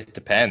 It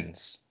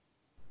depends.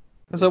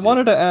 Because I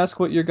wanted to ask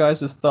what your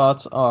guys'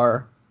 thoughts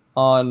are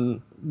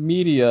on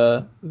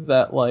media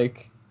that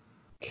like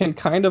can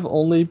kind of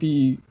only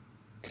be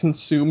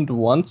consumed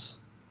once.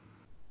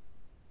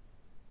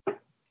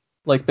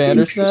 Like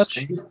Bandersnatch.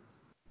 Interesting.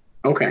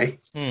 Okay.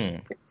 Hmm.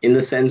 In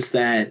the sense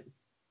that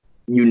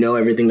you know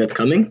everything that's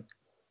coming?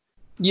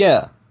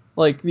 Yeah,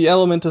 like the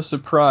element of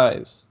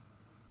surprise.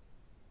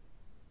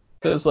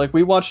 Because like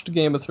we watched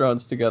Game of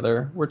Thrones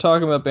together. We're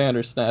talking about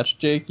Bandersnatch.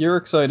 Jake, you're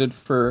excited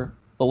for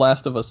The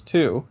Last of Us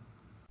 2.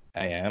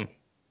 I am.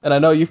 And I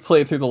know you've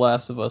played through The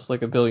Last of Us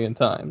like a billion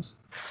times.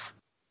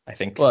 I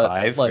think But,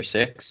 5 like, or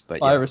 6, but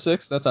 5 yeah. or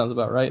 6? That sounds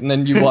about right. And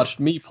then you watched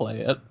me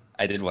play it.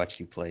 I did watch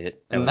you play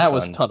it. And was that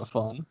was fun. a ton of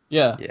fun.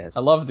 Yeah, Yes. I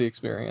loved the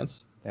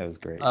experience. That was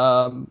great.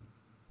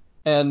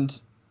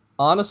 And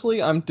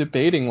honestly, I'm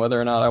debating whether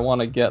or not I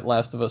want to get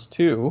Last of Us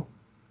 2.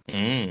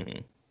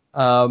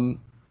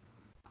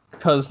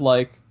 Because,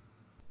 like,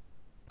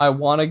 I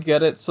want to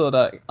get it so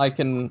that I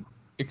can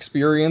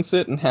experience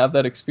it and have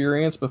that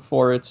experience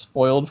before it's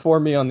spoiled for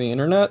me on the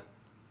internet.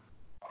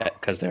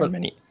 Because there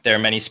are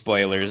many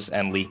spoilers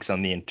and leaks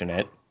on the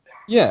internet.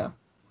 Yeah,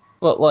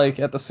 but like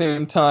at the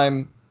same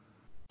time,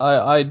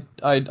 I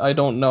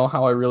don't know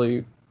how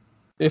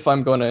if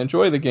I'm going to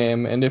enjoy the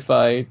game, and if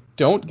I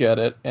don't get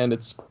it and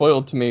it's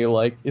spoiled to me,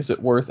 like, is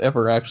it worth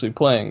ever actually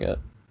playing it?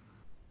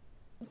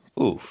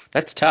 Oof,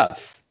 that's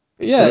tough.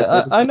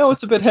 Yeah, I know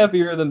it's a bit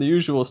heavier than the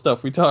usual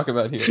stuff we talk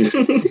about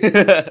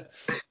here.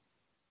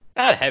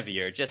 Not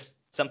heavier, just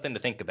something to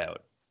think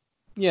about.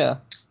 Yeah.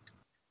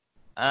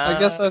 I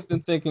guess I've been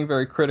thinking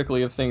very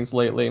critically of things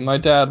lately. My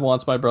dad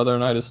wants my brother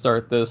and I to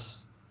start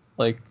this,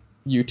 like,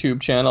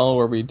 YouTube channel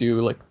where we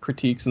do, like,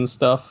 critiques and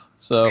stuff.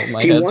 So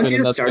my head's been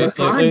in that space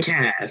lately. He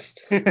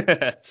wants you to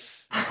start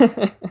a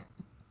podcast.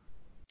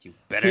 You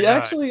better He not.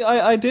 actually,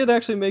 I did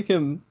actually make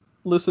him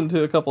listen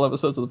to a couple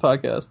episodes of the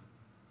podcast.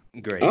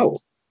 Great. Oh,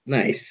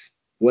 nice.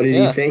 What did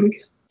he think?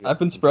 I've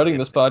been spreading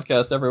this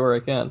podcast everywhere I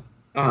can.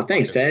 Oh,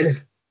 thanks,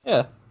 Ted.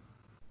 Yeah.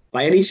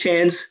 By any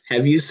chance,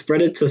 have you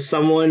spread it to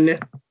someone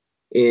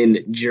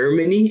in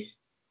Germany?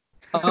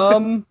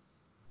 I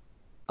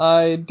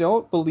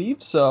don't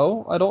believe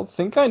so. I don't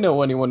think I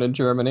know anyone in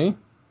Germany.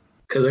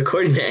 Because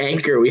according to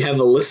Anchor, we have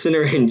a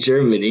listener in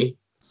Germany.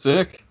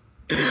 Sick.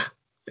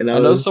 And I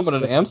know someone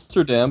in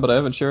Amsterdam, but I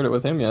haven't shared it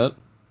with him yet.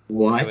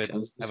 What?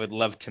 I would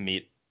love to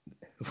meet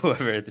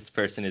whoever this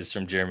person is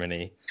from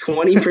Germany.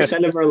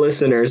 20% of our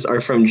listeners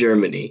are from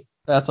Germany.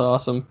 That's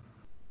awesome.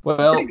 Pretty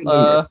good number.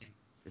 Well,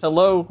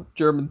 hello,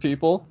 German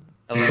people.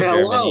 Hello,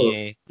 Hello.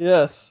 Germany.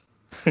 Yes.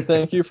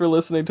 Thank you for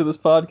listening to this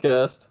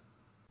podcast.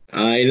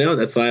 I know.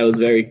 That's why I was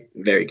very,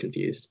 very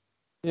confused.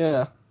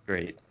 Yeah.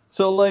 Great.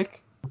 So,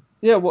 like,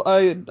 yeah, well,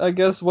 I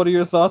guess, what are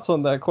your thoughts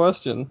on that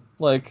question?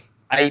 Like,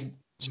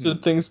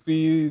 should things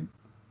be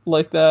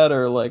like that,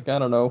 or, like, I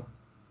don't know,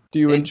 do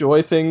you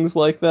enjoy things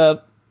like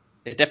that?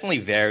 It definitely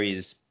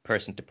varies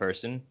person to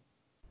person.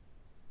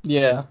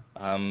 Yeah.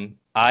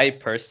 I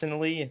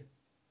personally,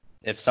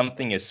 if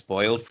something is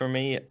spoiled for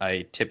me,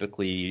 I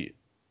typically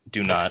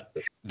do not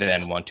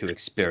then want to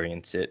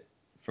experience it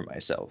for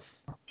myself.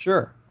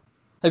 Sure.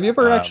 Have you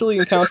ever actually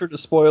encountered a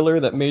spoiler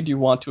that made you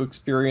want to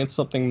experience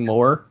something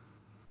more?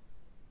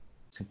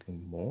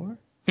 Something more?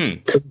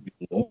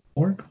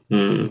 More?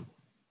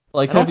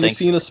 Like, I don't have you think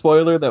seen so. a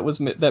spoiler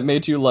that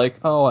made you like,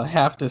 oh, I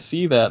have to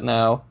see that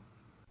now?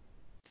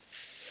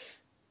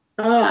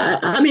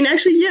 I mean,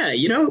 actually, yeah.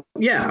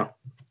 Yeah.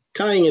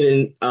 Tying it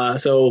in.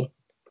 As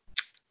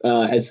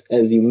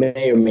you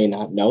may or may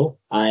not know,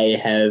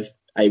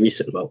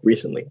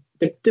 recently,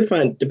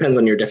 depends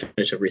on your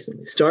definition of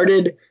recently,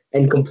 started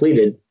and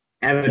completed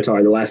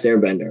Avatar: The Last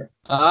Airbender.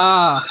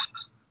 Ah.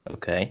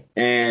 Okay.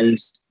 And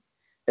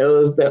it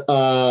was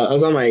I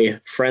was on my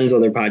friend's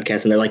other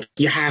podcast, and they're like,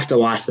 "You have to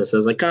watch this." I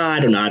was like,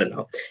 I don't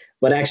know.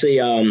 But actually,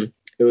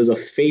 it was a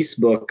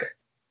Facebook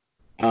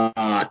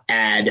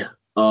ad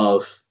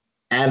of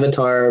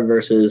Avatar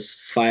versus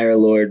Fire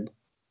Lord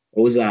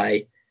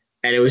Ozai,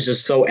 and it was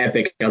just so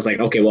epic. I was like,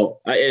 okay,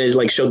 well, it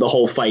like showed the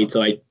whole fight,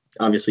 so I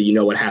obviously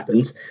what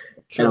happens.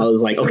 Sure. And I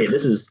was like, okay,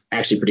 this is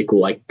actually pretty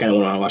cool. I kind of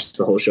want to watch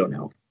the whole show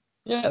now.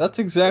 Yeah, that's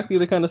exactly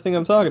the kind of thing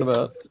I'm talking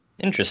about.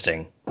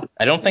 Interesting.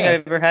 I don't think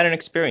I've ever had an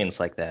experience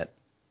like that.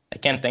 I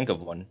can't think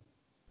of one.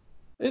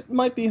 It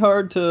might be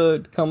hard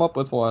to come up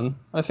with one.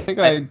 I think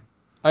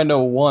I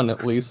know one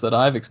at least that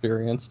I've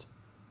experienced.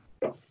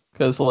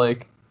 Because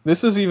like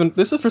this is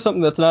for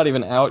something that's not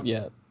even out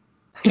yet.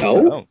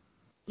 Oh.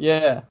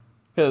 Yeah.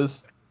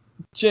 Because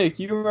Jake,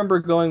 you remember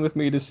going with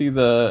me to see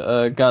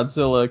the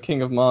Godzilla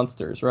King of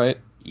Monsters, right?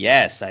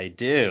 Yes, I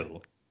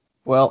do.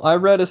 Well, I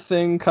read a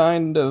thing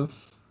kind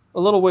of a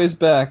little ways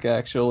back,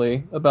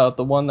 actually, about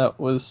the one that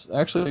was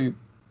actually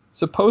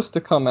supposed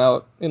to come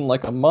out in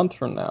like a month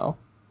from now,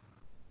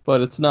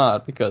 but it's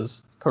not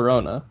because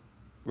Corona.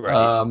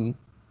 Right.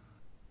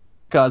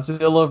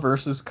 Godzilla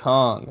versus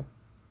Kong.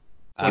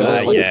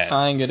 Yes.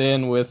 Tying it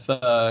in with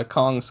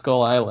Kong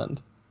Skull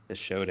Island. The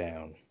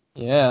showdown.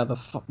 Yeah,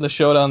 the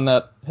showdown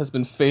that has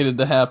been fated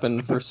to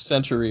happen for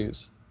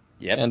centuries.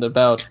 Yep. And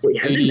about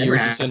 80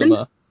 years of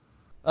cinema.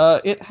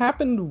 It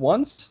happened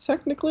once,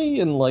 technically,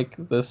 in, like,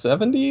 the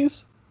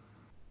 70s.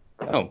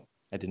 Oh,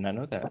 I did not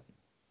know that.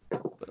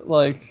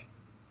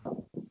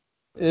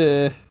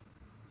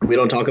 We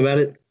don't talk about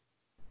it?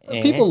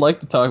 People like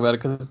to talk about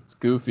it because it's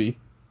goofy.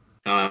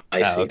 I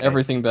see. Okay.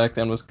 Everything back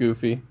then was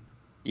goofy.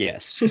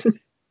 Yes.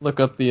 Look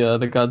up the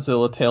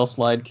Godzilla tail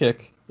slide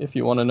kick if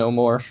you want to know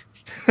more.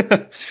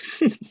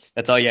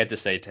 That's all you had to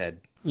say, Ted.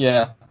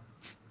 Yeah.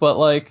 But,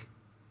 like,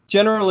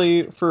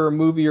 generally, for a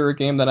movie or a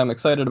game that I'm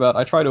excited about,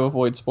 I try to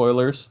avoid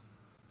spoilers.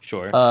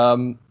 Sure.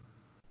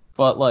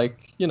 But,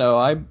 like,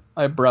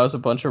 I browse a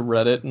bunch of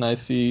Reddit and I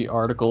see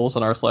articles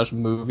on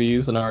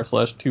r/movies and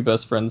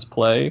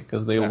r/2bestfriendsplay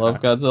because they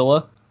love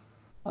Godzilla.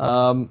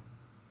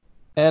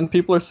 And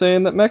people are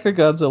saying that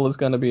Mechagodzilla is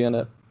going to be in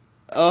it.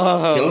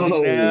 Oh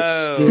no!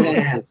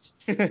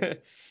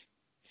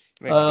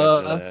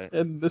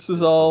 And this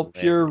is all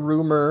pure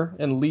rumor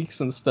and leaks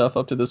and stuff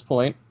up to this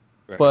point.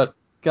 Right. But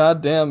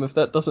goddamn, if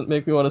that doesn't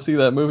make me want to see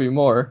that movie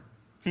more.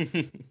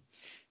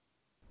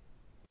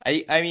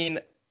 I mean,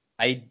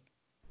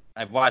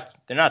 I've watched.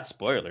 They're not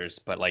spoilers,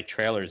 but like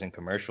trailers and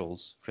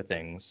commercials for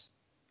things.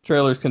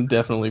 Trailers can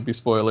definitely be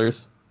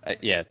spoilers.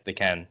 Yeah, they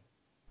can.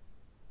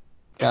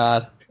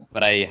 God.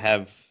 But I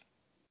have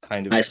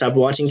kind of. I stopped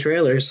watching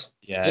trailers.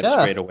 Yeah, I've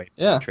strayed away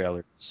from the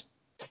trailers.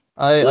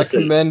 I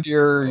commend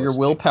your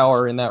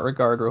willpower in that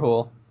regard,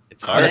 Rahul.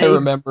 It's hard. I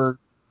remember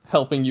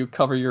helping you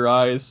cover your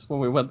eyes when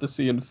we went to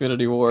see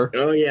Infinity War.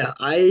 Oh yeah,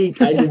 I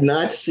did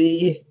not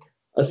see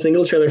a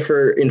single trailer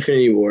for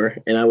Infinity War,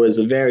 and I was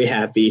very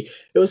happy.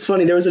 It was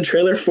funny. There was a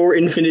trailer for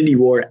Infinity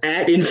War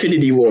at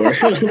Infinity War.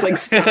 I was like,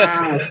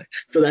 stop.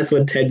 So that's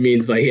what Ted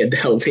means by he had to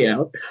help me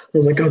out. I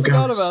was like, oh god. I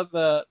forgot about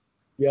that.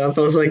 Yeah, I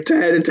was like,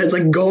 Ted, and Ted's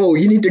like, go.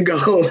 You need to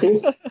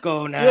go.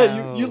 Go now.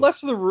 Yeah, you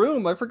left the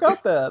room. I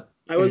forgot that.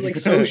 I was like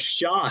so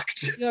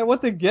shocked. Yeah,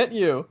 what to get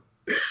you?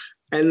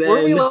 And then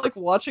were we like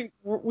watching?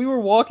 We were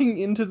walking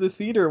into the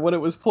theater when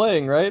it was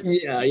playing, right?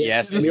 Yeah.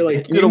 Yes. And you're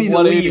like, you need to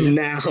leave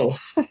now.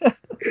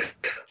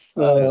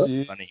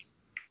 Funny.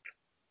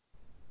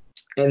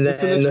 And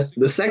then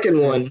the second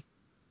one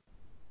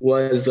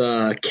was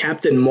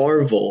Captain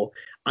Marvel.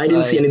 I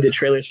didn't see any of the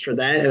trailers for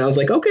that, and I was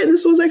like, okay,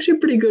 this was actually a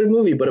pretty good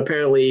movie. But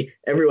apparently,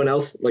 everyone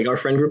else, like our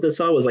friend group that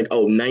saw, was like,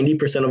 oh,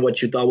 90% of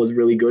what you thought was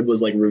really good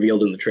was like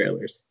revealed in the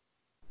trailers.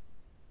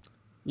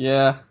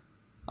 Yeah.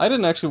 I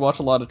didn't actually watch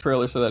a lot of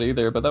trailers for that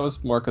either, but that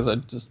was more because I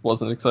just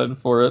wasn't excited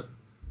for it.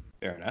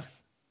 Fair enough.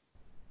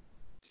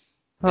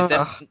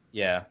 Ah.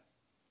 Yeah.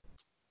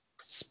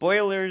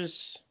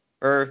 Spoilers,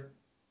 or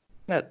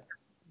not,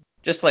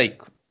 just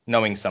like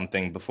knowing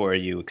something before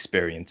you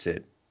experience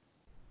it.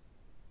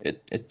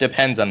 It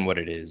depends on what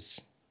it is.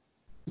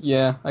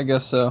 Yeah, I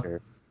guess so. Sure.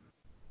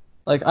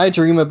 Like, I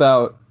dream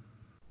about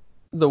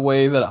the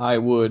way that I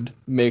would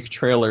make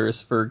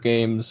trailers for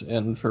games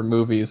and for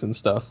movies and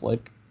stuff,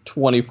 like,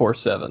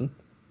 24/7.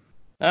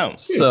 Oh,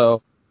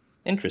 So,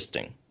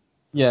 interesting.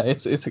 yeah,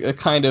 it's a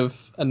kind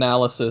of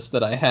analysis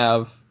that I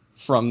have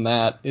from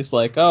that. It's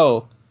like,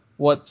 oh,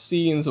 what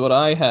scenes would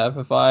I have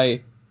if I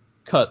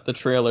cut the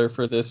trailer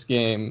for this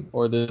game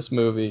or this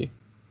movie?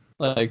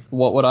 Like,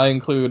 what would I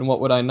include and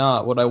what would I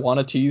not? Would I want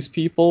to tease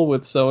people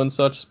with so and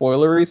such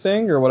spoilery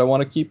thing, or would I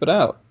want to keep it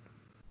out?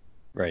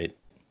 Right.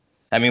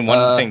 I mean,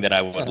 one thing that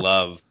I would Yeah.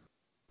 love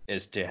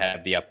is to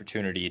have the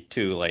opportunity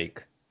to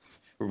like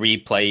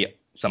replay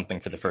something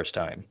for the first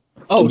time.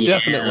 Oh, Yeah.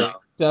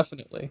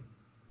 definitely. I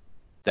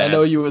That's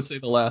know you would say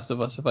The Last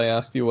of Us if I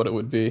asked you what it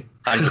would be.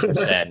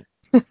 100%.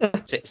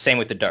 Same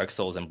with the Dark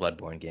Souls and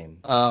Bloodborne game.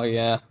 Oh,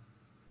 yeah.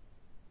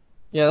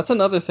 Yeah, that's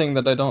another thing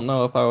that I don't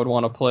know if I would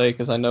want to play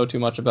because I know too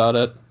much about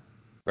it.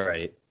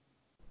 Right.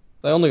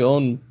 I only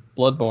own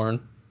Bloodborne.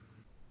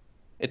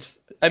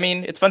 I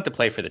mean, it's fun to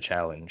play for the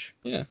challenge.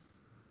 Yeah.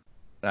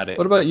 Not it.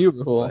 What about you,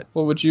 Rahul? But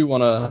What would you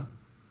want to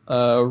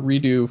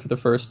redo for the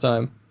first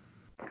time?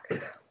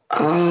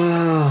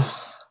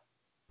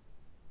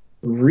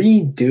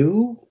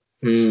 Redo?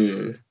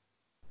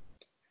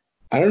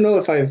 I don't know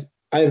if I've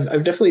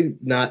definitely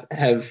not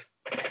have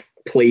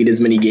played as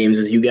many games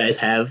as you guys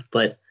have,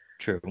 but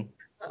true.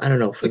 I don't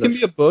know for It can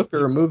be a book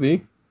or a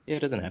movie. Yeah,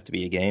 it doesn't have to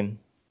be a game.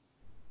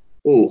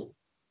 Ooh,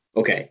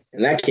 okay.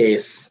 In that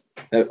case,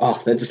 that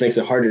just makes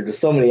it harder. There's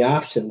so many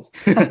options.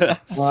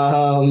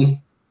 Well,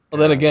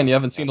 then again, you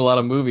haven't seen a lot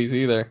of movies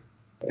either.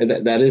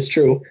 That is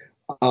true.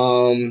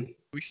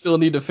 We still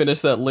need to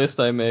finish that list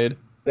I made.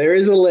 There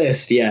is a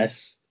list,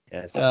 yes.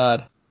 Yes.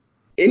 God.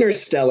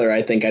 Interstellar,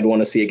 I think I'd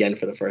want to see again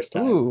for the first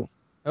time. Ooh.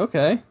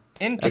 Okay.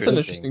 That's an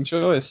interesting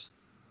choice.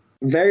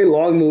 Very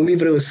long movie,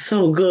 but it was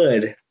so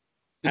good.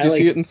 Did you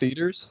see it in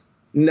theaters?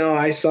 No,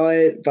 I saw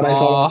it, but I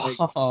saw it in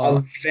like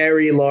a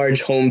very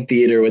large home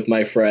theater with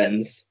my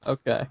friends.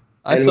 Okay.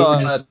 I And saw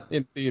we were it just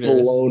in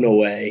theaters. blown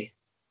away.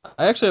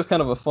 I actually have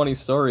kind of a funny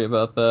story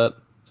about that.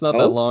 It's not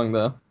that long,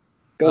 though.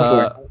 Go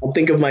for it. I'll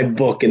think of my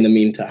book in the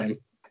meantime.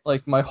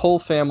 Like, my whole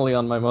family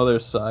on my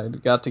mother's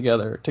side got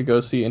together to go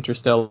see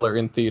Interstellar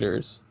in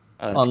theaters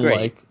on, great.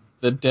 like,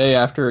 the day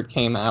after it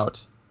came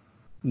out.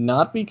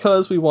 Not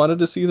because we wanted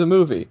to see the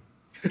movie.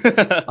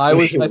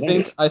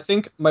 I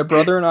think my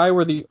brother and I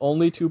were the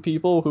only two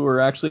people who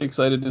were actually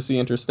excited to see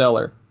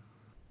Interstellar.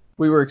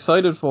 We were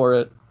excited for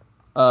it.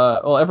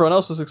 Well, everyone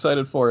else was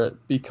excited for it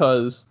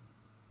because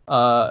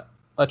a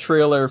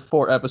trailer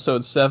for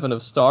Episode 7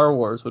 of Star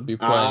Wars would be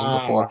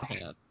playing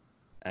beforehand.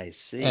 I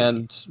see.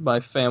 And my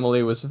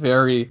family was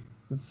very,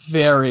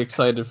 very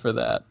excited for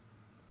that.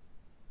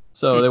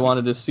 So they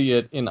wanted to see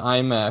it in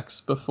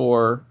IMAX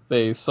before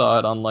they saw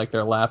it on like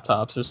their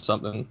laptops or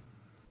something.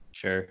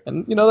 Sure.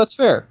 And that's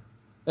fair.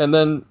 And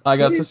then I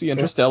got to see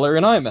Interstellar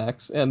in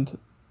IMAX, and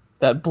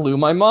that blew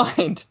my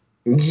mind.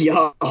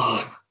 Yeah.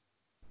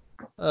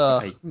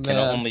 I can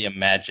only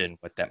imagine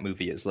what that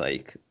movie is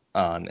like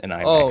on an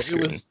IMAX Oh,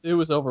 screen. it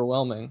was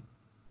overwhelming.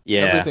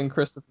 Yeah. Everything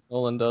Christopher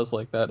Nolan does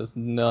like that is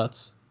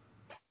nuts.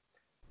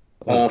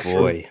 Oh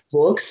boy.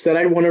 For books that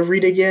I'd want to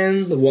read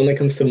again, the one that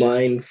comes to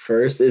mind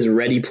first is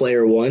Ready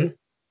Player One.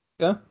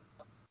 Yeah.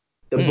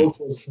 The book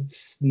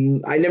was.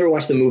 I never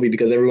watched the movie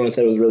because everyone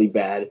said it was really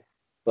bad.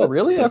 But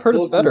really? I've heard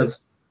it's better.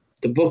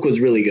 The book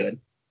was really good.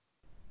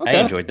 Okay.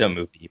 I enjoyed the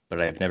movie,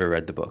 but I've never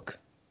read the book.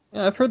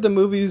 Yeah, I've heard the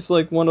movie's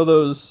like one of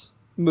those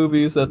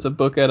movies that's a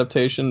book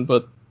adaptation,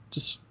 but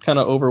just kind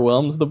of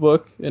overwhelms the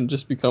book and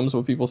just becomes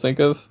what people think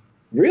of.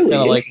 Really?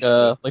 Kind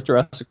of like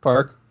Jurassic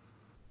Park.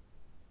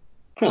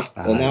 Huh.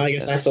 Well, now I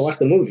guess I have to watch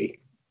the movie.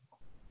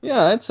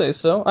 Yeah, I'd say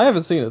so. I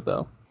haven't seen it,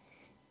 though.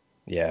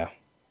 Yeah.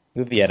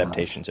 Movie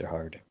adaptations are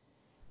hard.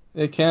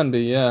 It can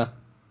be, yeah.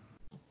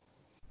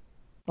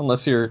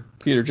 Unless you're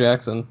Peter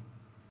Jackson.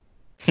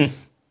 Just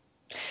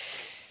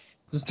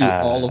do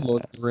all of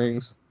Lord of the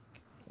Rings.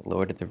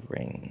 Lord of the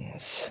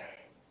Rings.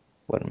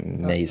 What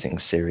an amazing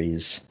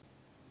series.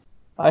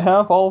 I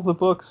have all of the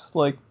books,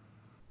 like,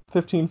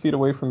 15 feet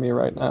away from me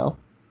right now.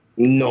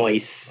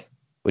 Nice.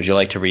 Would you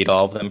like to read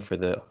all of them for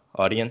the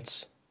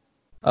audience?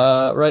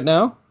 Right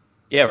now?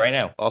 Yeah, right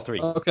now. All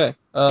three. Okay.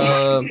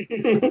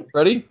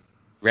 Ready?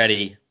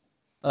 Ready.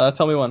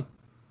 Tell me one.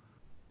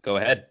 Go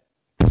ahead.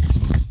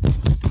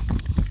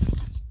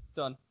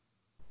 Done.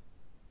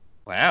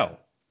 Wow.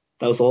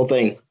 That was the whole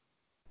thing.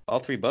 All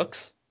three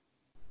books?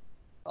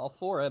 All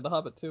four. I had The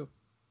Hobbit, too.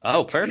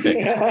 Oh, perfect.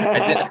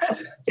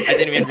 I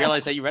didn't even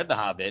realize that you read The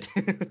Hobbit.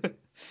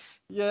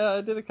 Yeah,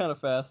 I did it kind of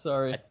fast.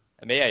 Sorry.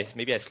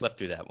 Maybe I slept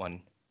through that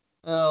one.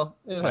 Oh,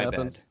 it My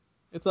happens. bad.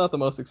 It's not the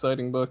most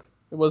exciting book.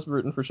 It was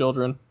written for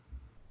children.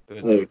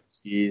 It was Oh,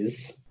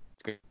 jeez.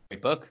 a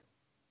great book.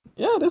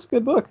 Yeah, it is a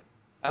good book.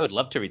 I would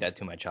love to read that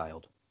to my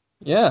child.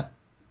 Yeah.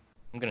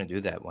 I'm gonna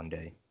do that one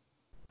day.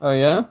 Oh,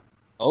 yeah?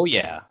 Oh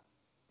yeah.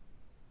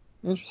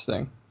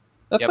 Interesting.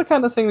 That's Yep. the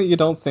kind of thing that you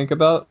don't think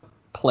about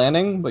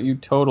planning, but you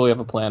totally have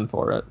a plan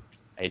for it.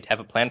 I have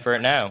a plan for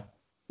it now.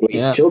 Wait,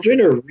 Yeah.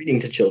 children or reading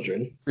to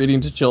children?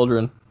 Reading to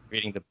children.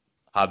 Reading The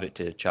Hobbit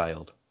to a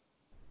child.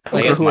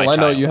 Like, guess my Rahul, I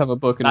know child. you have a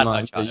book in Not my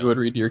mind that you child. would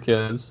read to your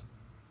kids.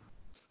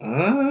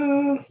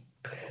 Uh,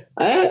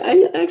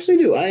 I actually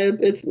do.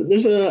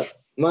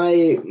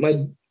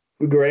 My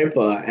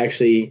grandpa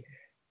actually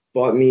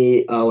bought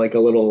me like a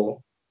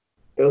little.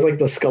 It was like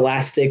the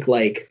Scholastic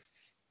like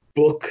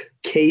book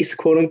case,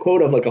 quote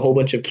unquote, of like a whole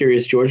bunch of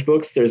Curious George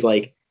books. There's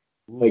like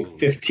Ooh.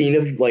 15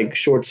 of like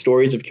short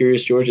stories of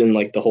Curious George in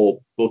like the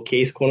whole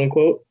bookcase, quote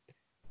unquote.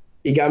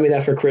 He got me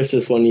that for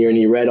Christmas one year, and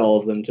he read all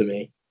of them to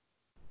me.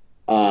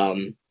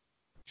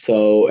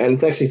 So, and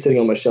it's actually sitting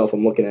on my shelf.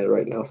 I'm looking at it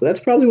right now. So that's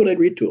probably what I'd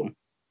read to him.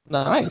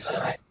 Nice.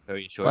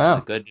 Very short,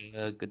 Wow. but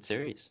a good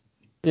series.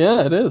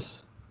 Yeah, it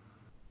is.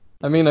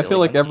 I mean, I Silly feel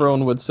like monkey.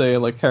 everyone would say,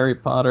 like, Harry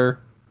Potter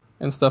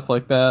and stuff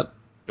like that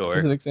Sure.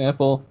 as an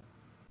example.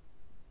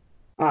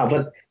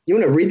 But you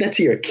want to read that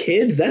to your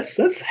kids? That's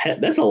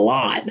a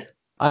lot.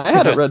 I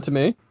had it read to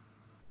me.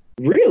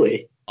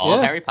 Really? All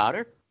Yeah. Harry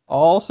Potter?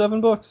 All 7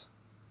 books.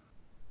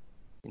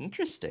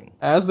 Interesting.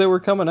 As they were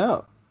coming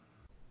out.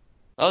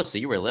 Oh, so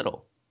you were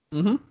little.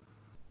 Mm-hmm.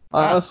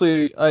 Wow.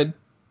 Honestly, I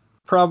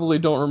probably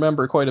don't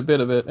remember quite a bit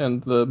of it,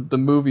 and the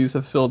movies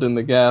have filled in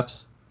the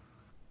gaps.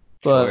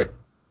 But, Sure.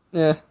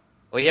 yeah,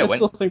 Well, yeah. I When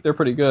still think they're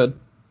pretty good.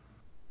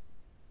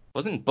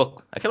 wasn't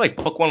book? I feel like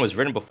book 1 was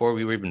written before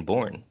we were even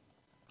born.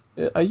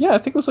 Yeah, I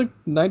think it was like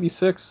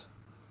 96.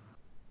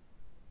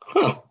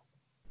 Huh.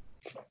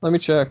 Let me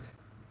check.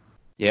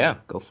 Yeah,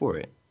 go for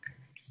it.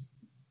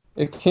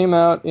 It came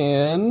out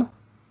in...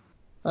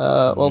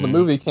 well, the Mm.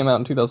 movie came out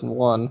in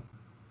 2001.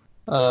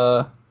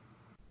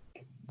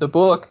 The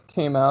book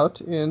came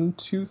out in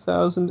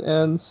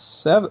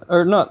 2007,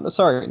 or not,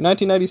 sorry,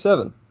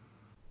 1997.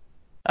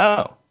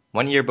 Oh,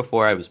 1 year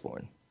before I was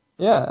born.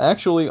 Yeah,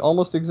 actually,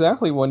 almost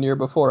exactly 1 year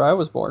before I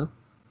was born.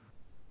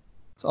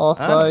 It's off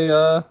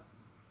Oh.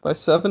 by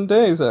 7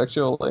 days,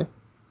 actually.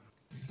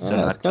 So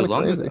Yeah, it's not too kind of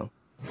long crazy. ago.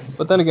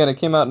 But then again, it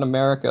came out in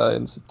America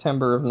in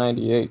September of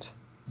 98.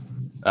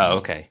 Oh,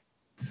 okay.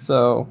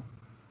 So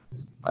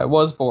I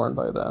was born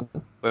by then.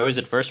 Where was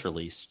it first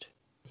released?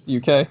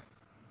 UK.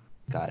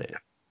 Got it.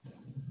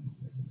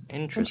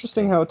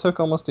 Interesting how it took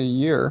almost a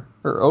year,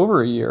 or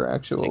over a year, to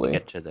actually.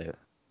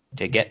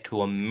 get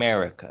to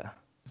America.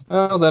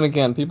 Well, then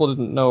again, people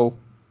didn't know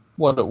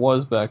what it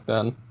was back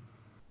then,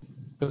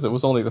 because it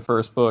was only the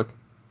first book.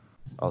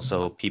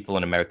 Also, people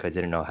in America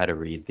didn't know how to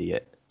read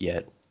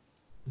yet.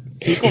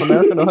 People in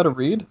America know how to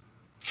read?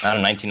 Not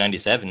in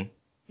 1997.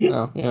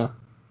 Oh, yeah.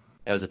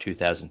 That was a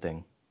 2000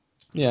 thing.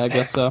 Yeah, I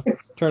guess so.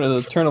 Turn of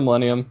the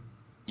millennium.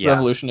 It's Yeah.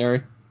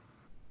 revolutionary.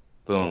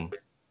 Boom.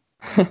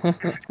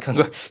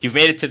 You've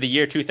made it to the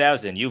year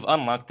 2000. You've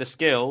unlocked the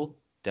skill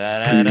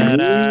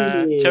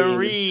to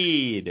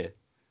read.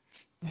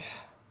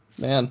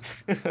 Man.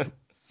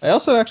 I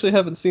also actually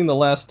haven't seen the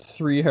last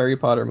 3 Harry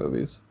Potter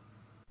movies.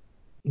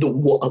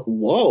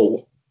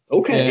 Whoa.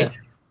 Okay. Yeah.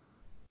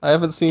 I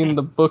haven't seen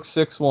the book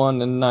 6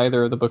 one and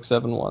neither of the book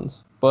 7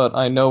 ones, but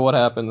I know what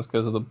happens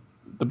because of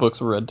the books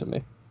were read to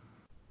me.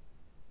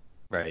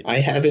 Right.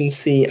 I've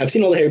seen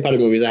all the Harry Potter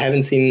movies. I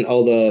haven't seen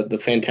all I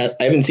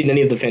haven't seen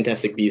any of the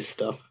Fantastic Beasts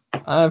stuff.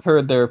 I've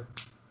heard they're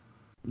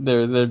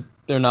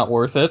not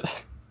worth it.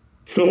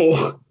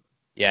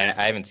 Yeah,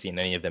 I haven't seen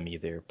any of them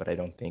either, but I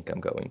don't think I'm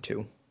going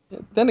to.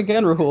 Then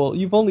again, Rahul,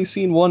 you've only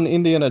seen one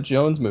Indiana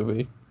Jones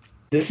movie,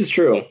 This is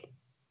true.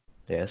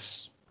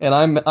 Yes. and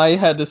I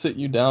had to sit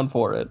you down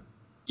for it.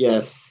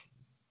 Yes.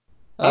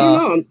 I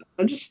don't know.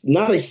 I'm just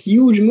not a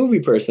huge movie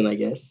person, I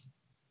guess.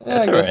 Yeah,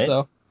 That's I all guess right.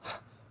 so.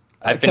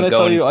 I've Can been I tell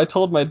going. you? I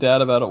told my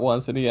dad about it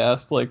once, and he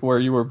asked like where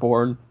you were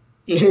born.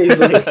 He's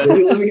like, "Were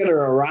you living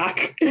under a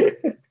rock?"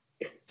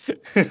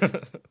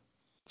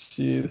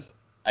 Jeez.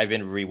 I've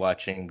been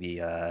rewatching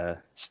the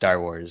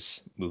Star Wars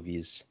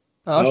movies.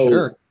 Oh, Oh.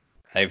 sure.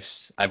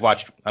 I've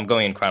watched. I'm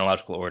going in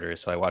chronological order,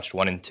 so I watched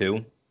 1 and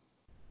 2,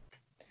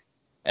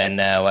 and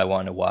now I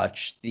want to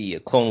watch the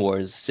Clone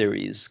Wars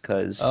series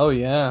because Oh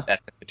yeah.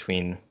 that's in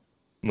between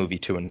movie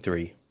 2 and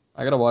 3.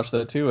 I gotta watch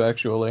that too,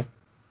 actually.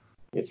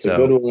 It's So- a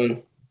good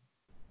one.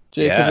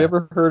 Jake, have Yeah. you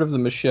ever heard of the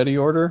Machete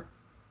Order?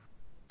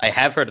 I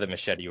have heard of the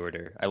Machete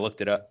Order. I looked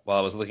it up while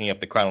I was looking up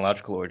the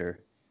chronological order.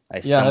 I Yeah,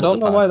 I stumbled don't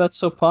know upon why it. that's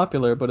so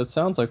popular, but it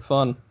sounds like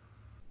fun.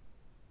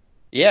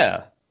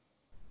 Yeah,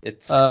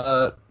 it's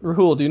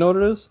Rahul, do you know what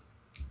it is?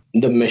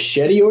 The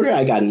Machete Order?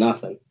 I got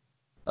nothing.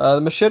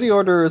 The Machete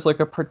Order is like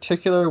a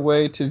particular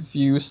way to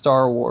view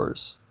Star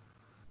Wars.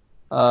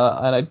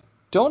 And I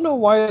don't know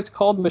why it's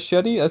called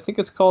Machete. I think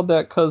it's called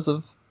that because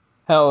of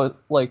how it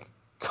like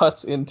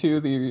cuts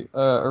into the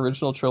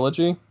original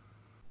trilogy.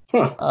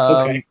 Huh.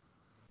 Okay.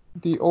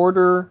 The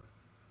order.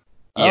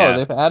 Yeah. Oh,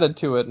 they've added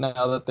to it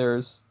now that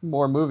there's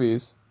more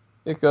movies.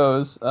 It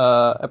goes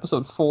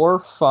episode 4,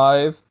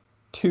 5,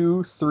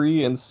 2,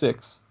 3, and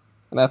 6,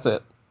 and that's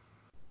it.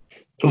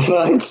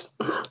 What?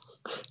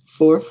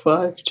 4,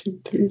 5,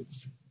 2, 3.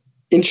 So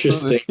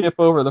Interesting. they skip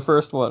over the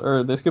first one,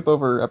 or they skip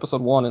over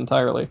episode 1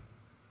 entirely.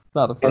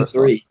 Not the And first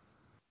 3.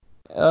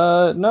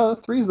 one. No,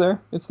 3's there.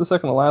 It's the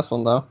second to last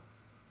one though.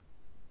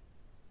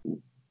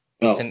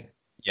 Oh.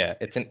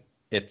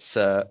 It's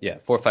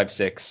 4, 5,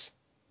 6,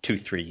 2,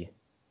 3.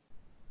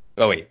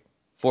 Oh wait,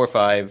 4,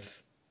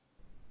 5,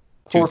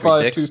 2, 4, 3,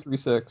 5, 6. 2, 3,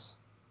 6.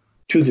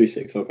 2, 3,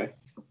 6. Okay.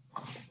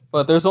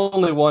 But there's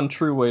only one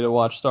true way to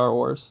watch Star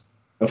Wars,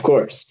 Of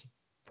course.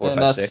 4, and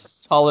 5, that's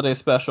 6. holiday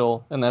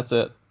special, and that's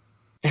it.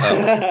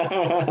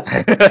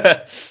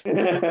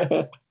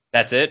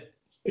 That's it.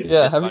 Yeah,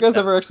 Just have you watch guys that.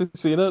 ever actually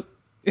seen it?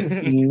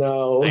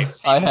 No. I've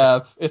seen I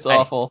have. It's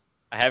awful.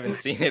 I haven't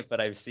seen it, but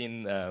I've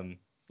seen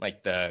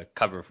like the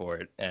cover for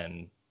it,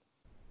 and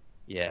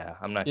yeah,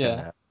 I'm not Yeah.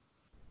 gonna.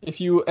 If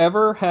you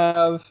ever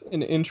have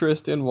an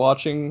interest in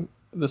watching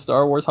the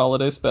Star Wars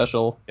holiday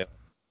special, Yep.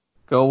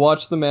 go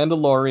watch The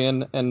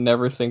Mandalorian and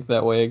never think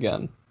that way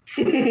again.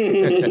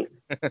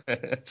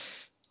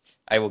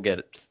 I will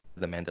get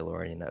the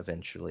Mandalorian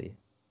eventually.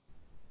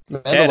 The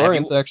Chad, have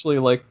Mandalorian's actually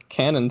like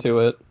canon to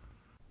it.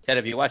 Ted,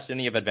 have you watched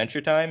any of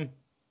Adventure Time?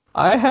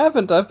 I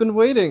haven't. I've been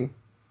waiting.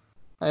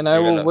 And I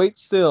You're will gonna- wait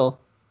still.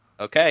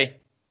 Okay.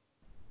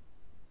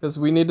 Because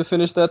we need to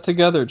finish that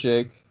together,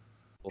 Jake.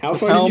 How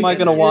far How did am you I guys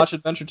going to get? watch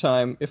Adventure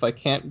Time if I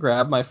can't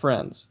grab my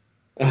friends?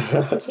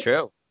 That's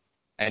true.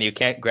 And you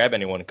can't grab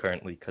anyone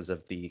currently because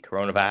of the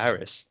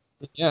coronavirus.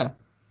 Yeah.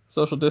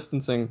 Social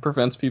distancing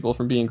prevents people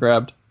from being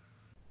grabbed.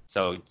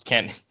 So you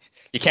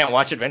can't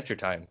watch Adventure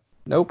Time.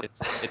 Nope.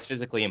 It's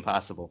physically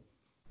impossible.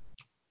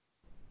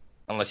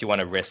 Unless you want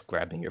to risk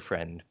grabbing your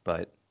friend,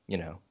 but you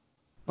know.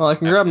 Well, I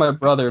can grab my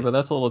brother, but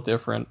that's a little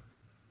different.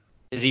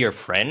 Is he your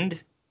friend?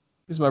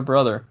 He's my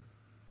brother.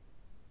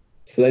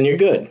 So then you're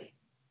good.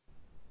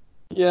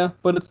 Yeah,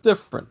 but it's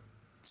different.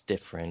 It's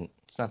different.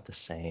 It's not the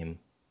same.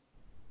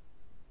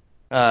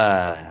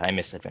 I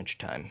miss Adventure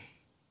Time.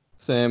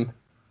 Same.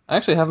 I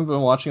actually haven't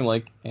been watching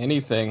like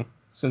anything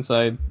since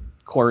I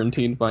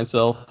quarantined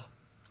myself.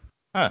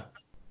 Huh.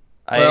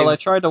 Well, I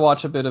tried to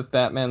watch a bit of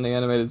Batman the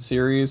Animated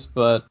Series,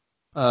 but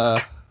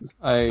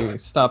I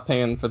stopped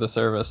paying for the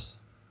service.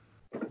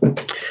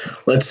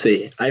 Let's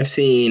see. I've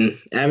seen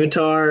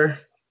Avatar.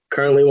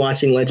 Currently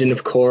watching Legend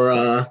of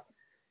Korra.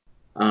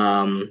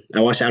 I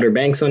watched Outer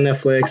Banks on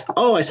Netflix.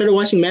 Oh, I started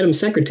watching Madam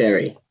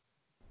Secretary.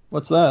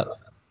 What's that?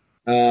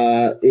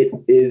 It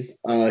is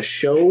a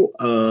show.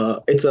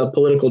 It's a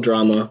political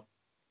drama.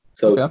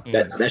 So Okay.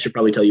 that should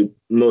probably tell you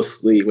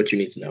mostly what you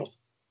need to know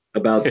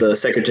about the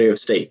Secretary of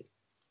State.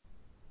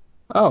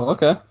 Oh,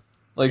 okay.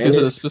 Like, And is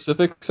it a it's-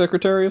 specific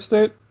Secretary of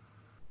State?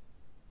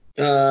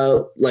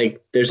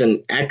 Like there's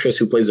an actress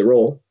who plays a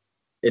role.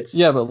 It's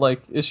Yeah, but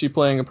like, is she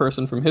playing a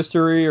person from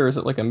history, or is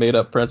it like a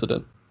made-up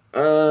president?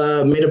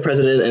 made a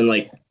president in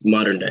like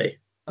modern day.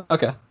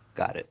 Okay.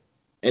 Got it.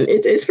 And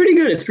it's pretty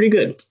good. It's pretty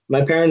good.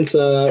 My parents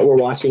were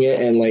watching it,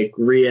 and like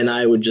Rhea and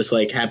I would just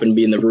like happen to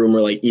be in the room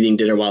or like eating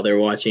dinner while they were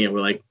watching it.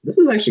 We're like, this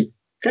is actually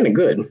kind of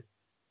good.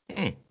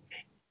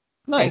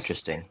 Nice.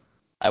 Interesting.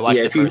 I watched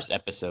Yeah, the if you- first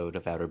episode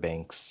of Outer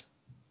Banks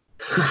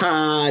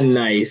Haha,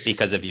 nice.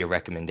 because of your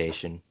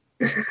recommendation.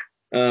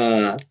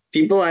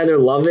 People either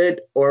love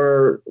it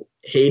or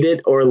hate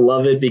it or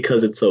love it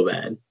because it's so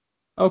bad.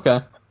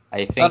 Okay.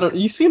 I think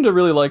You seem to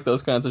really like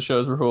those kinds of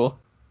shows, Rahul.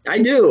 I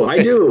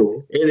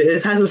do.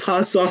 It has this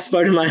hot soft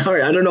spot in my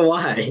heart. I don't know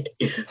why.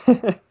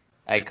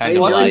 I kind of enjoy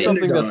Watching lie.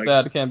 something that's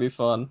underdogs. bad can be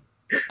fun.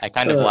 I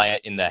kind of lie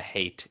in the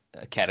hate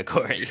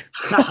category.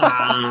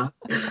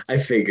 I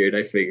figured.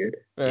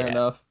 Fair Yeah.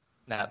 enough.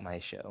 Not my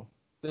show.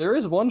 There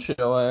is one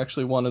show I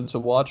actually wanted to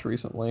watch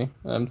recently.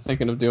 I'm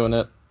thinking of doing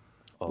it.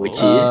 Which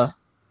Oh, is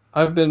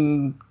I've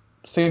been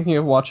thinking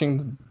of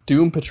watching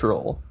Doom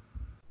Patrol.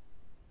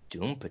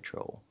 Doom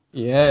Patrol.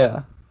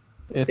 Yeah.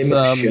 they It's made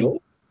a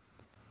show.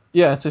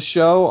 Yeah, it's a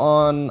show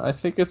on, I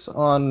think it's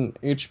on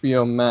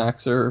HBO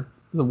Max or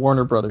the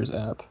Warner Brothers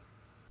app.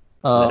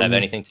 Does it have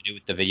anything to do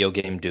with the video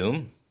game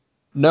Doom?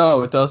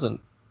 No, it doesn't.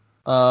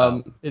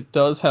 Oh. It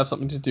does have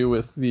something to do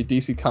with the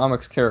DC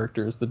Comics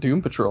characters, the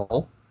Doom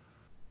Patrol,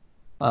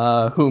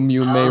 whom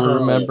you may Oh,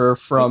 remember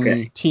from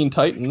okay. Teen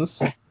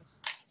Titans.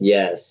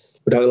 Yes.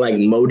 We're talking like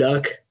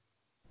MODOK.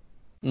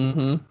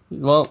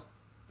 Mm-hmm. Well,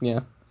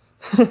 yeah.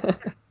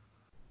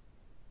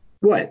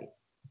 What?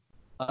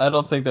 I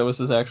don't think that was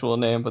his actual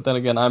name, but then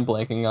again, I'm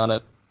blanking on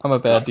it. I'm a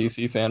bad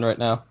DC fan right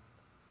now.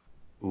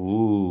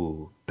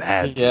 Ooh,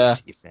 bad Yeah.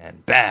 DC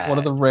fan. Bad. One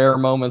of the rare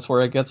moments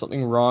where I get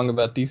something wrong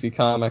about DC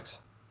Comics.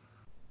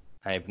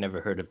 I've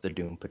never heard of the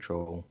Doom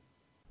Patrol.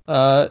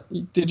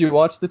 Did you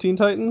watch the Teen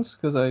Titans?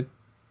 Because I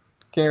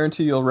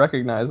guarantee you'll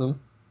recognize them.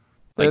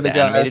 Like the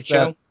animated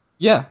show?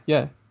 Yeah.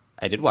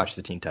 I did watch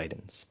the Teen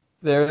Titans.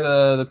 They're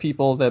the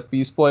people that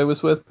Beast Boy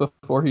was with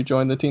before he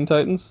joined the Teen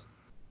Titans.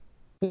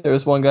 There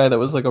was one guy that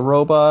was like a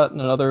robot, and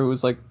another who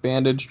was like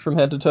bandaged from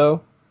head to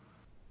toe.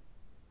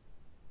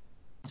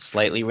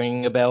 Slightly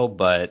ringing a bell,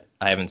 but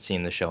I haven't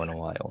seen the show in a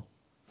while.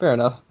 Fair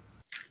enough.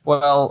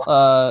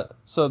 Well,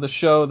 so the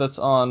show that's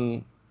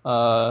on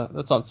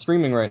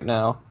streaming right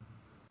now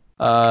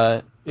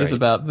is Right.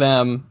 about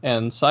them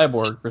and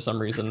Cyborg for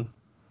some reason.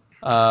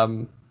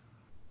 And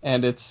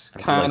it's I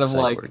do kind like of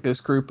like Cyborg. this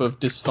group of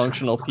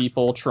dysfunctional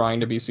people trying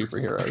to be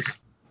superheroes.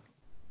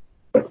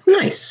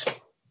 Nice.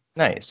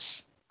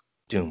 Nice.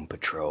 Doom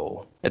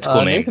Patrol. It's a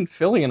cool name. Nathan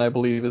Fillion, I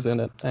believe, is in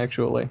it,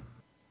 actually.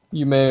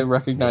 You may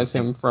recognize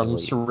Nathan him from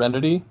Fillion.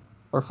 Serenity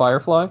or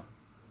Firefly.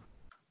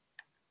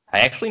 I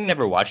actually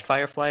never watched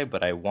Firefly,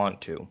 but I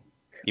want to,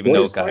 even What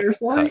though is it got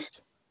Firefly? cut.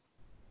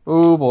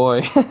 Oh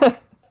boy. Do I want to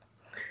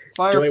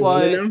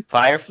Firefly. know?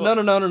 Firefly.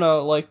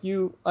 No. Like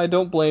I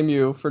don't blame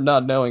you for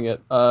not knowing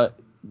it.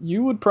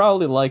 You would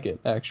probably like it,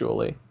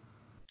 actually.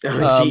 Oh,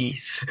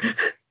 jeez.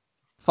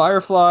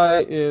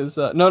 Firefly is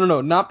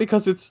no, not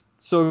because it's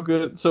so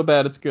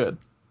bad it's good.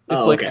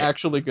 It's Okay.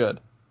 actually good.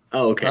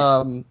 Oh,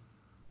 okay.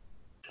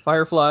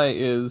 Firefly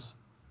is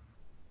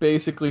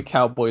basically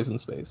cowboys in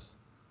space.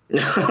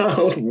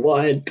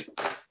 What?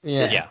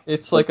 Yeah.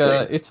 It's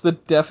Okay. it's the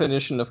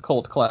definition of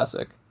cult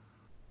classic.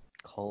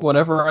 Cult.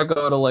 Whenever I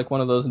go to like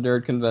one of those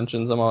nerd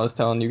conventions I'm always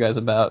telling you guys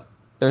about,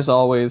 there's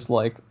always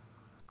like,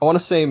 I want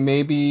to say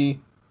maybe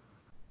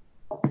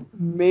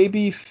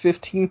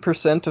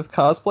 15% of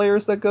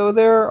cosplayers that go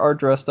there are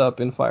dressed up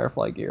in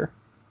Firefly gear.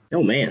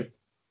 Oh, man.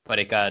 But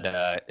it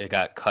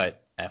got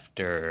cut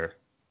after.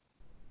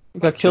 It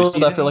got 2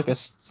 killed after like a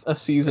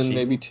seasons? season, Or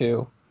maybe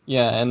 2.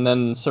 Yeah, and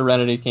then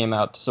Serenity came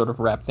out to sort of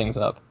wrap things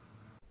up.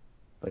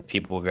 But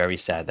people were very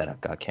sad that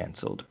it got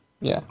canceled.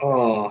 Yeah.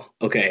 Oh,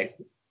 okay.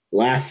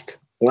 Last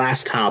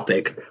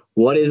topic.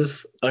 What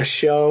is a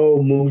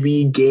show,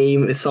 movie,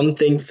 game, some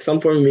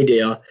form of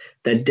media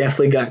that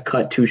definitely got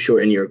cut too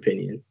short in your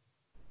opinion?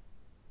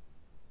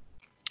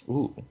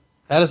 Ooh.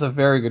 That is a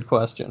very good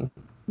question.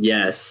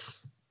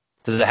 Yes.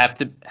 Does it have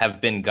to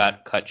have been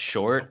got cut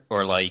short,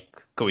 or like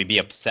could we be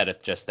upset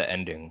at just the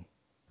ending?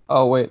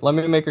 Oh, wait, let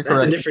me make a That's a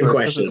correction different first,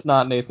 because question. it's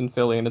not Nathan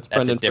Fillion, it's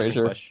That's a Brendan different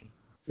Fraser. question.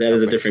 That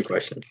is a Okay. different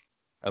question.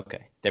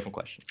 Okay, different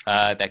question.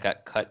 That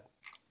got cut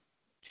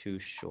too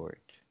short.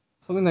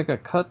 Something that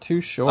got cut too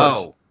short.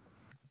 Oh.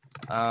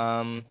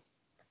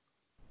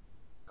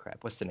 Crap.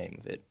 What's the name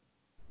of it?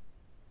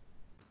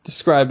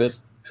 Describe it.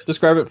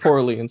 Describe it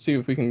poorly and see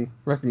if we can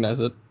recognize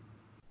it.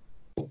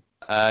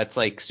 It's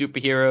like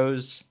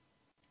superheroes.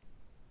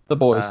 The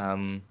Boys. Not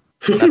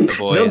the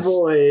Boys. The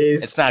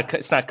Boys. It's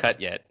not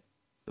cut yet.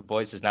 The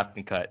Boys has not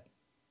been cut.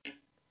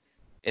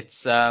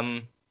 It's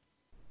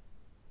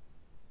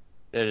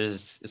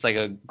it's like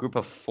a group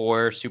of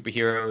 4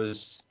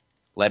 superheroes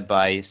led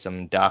by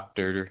some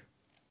doctor,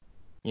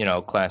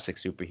 classic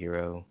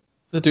superhero.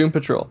 The Doom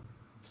Patrol.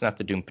 It's not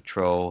the Doom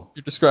Patrol.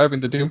 You're describing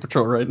the Doom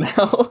Patrol right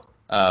now.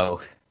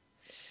 Oh.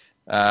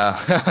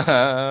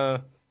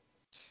 I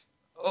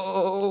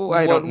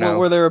don't know. What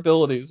were their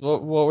abilities?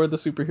 What were the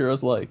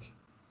superheroes like?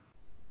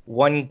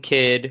 One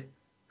kid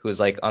who was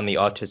like on the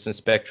autism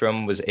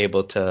spectrum was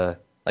able to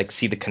like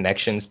see the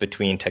connections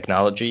between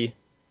technology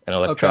and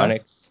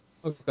electronics.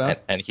 Okay.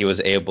 And he was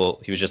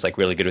just like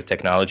really good with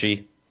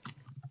technology,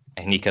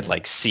 and he could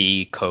like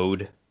see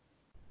code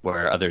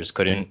where others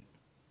couldn't.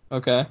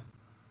 Okay.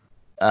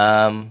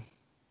 I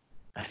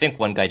think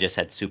one guy just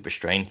had super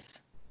strength.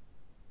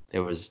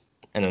 And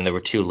then there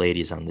were 2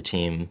 ladies on the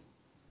team.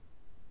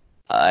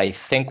 I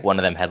think one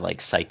of them had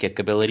like psychic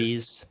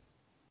abilities.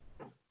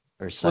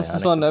 Or Was this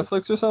psionic on abilities.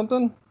 Netflix or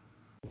something?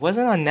 It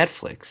wasn't on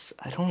Netflix.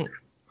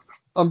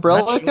 Umbrella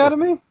Not sure.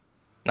 Academy?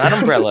 Not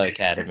Umbrella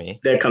Academy.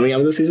 They're coming out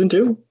with a season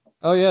 2?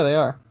 Oh yeah, they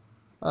are.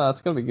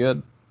 It's gonna be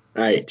good.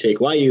 All right, Jake.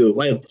 Why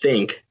you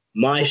think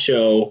my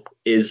show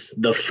is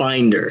The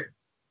Finder?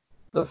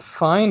 The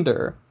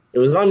Finder. It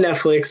was on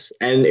Netflix,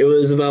 and it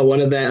was about one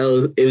of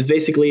the. It was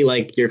basically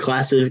like your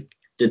classic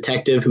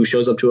detective who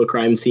shows up to a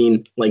crime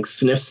scene, like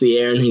sniffs the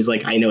air, and he's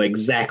like, "I know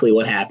exactly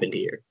what happened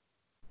here."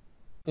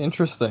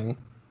 Interesting.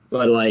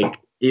 But like,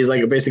 he's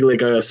like basically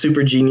like a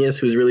super genius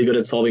who's really good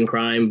at solving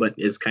crime, but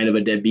is kind of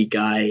a deadbeat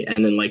guy.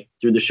 And then like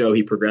through the show,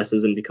 he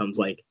progresses and becomes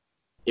like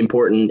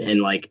important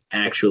and like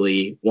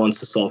actually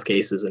wants to solve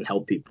cases and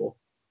help people.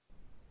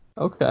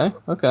 Okay.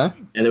 And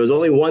there was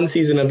only one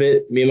season of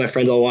it. Me and my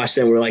friends all watched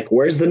it and we're like,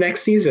 where's the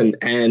next season?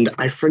 And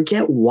I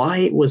forget why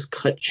it was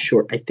cut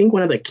short. I think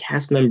one of the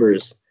cast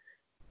members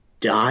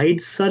died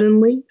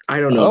suddenly.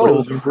 I don't know, but it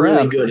was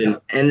really good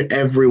and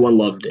everyone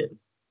loved it.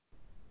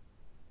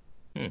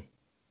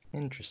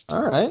 Interesting.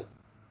 All right.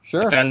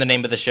 Sure. I found the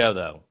name of the show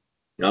though.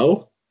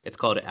 No? It's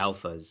called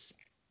Alphas.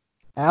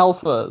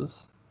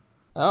 Alphas.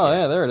 Oh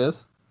yeah, there it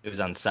is. It was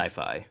on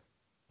Sci-Fi.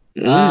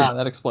 Ah,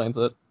 that explains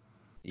it.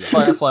 Yeah.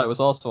 Firefly was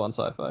also on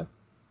Sci-Fi.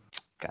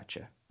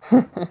 Gotcha.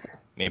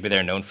 Maybe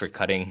they're known for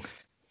cutting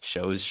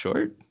shows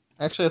short.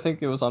 Actually, I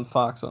think it was on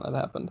Fox when that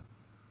happened.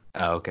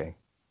 Oh, okay.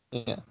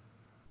 Yeah.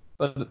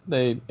 But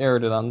they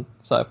aired it on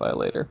Sci-Fi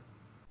later.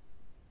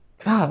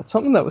 God,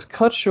 something that was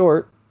cut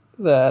short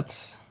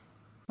that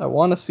I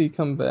want to see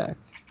come back.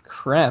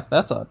 Crap,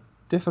 that's a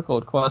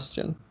difficult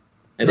question.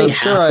 I think I'm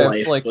sure I have,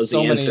 Half-Life like, was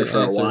so the many answer for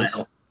a answers.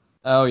 while.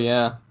 Oh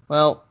yeah.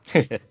 Well,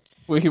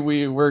 we're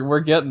getting that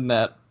We're getting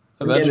it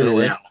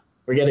eventually. now.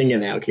 We're getting it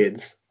now,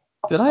 kids.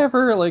 Did I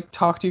ever like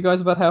talk to you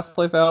guys about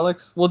Half-Life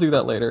Alex? We'll do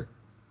that later.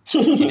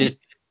 You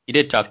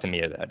did talk to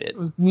me about it. It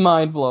was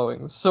mind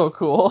blowing. It was so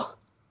cool.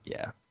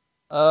 Yeah.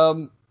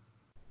 I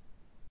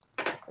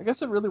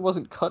guess it really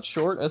wasn't cut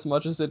short as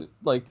much as it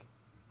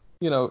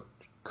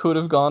could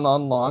have gone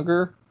on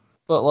longer.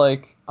 But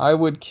like, I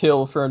would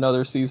kill for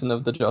another season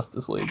of the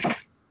Justice League.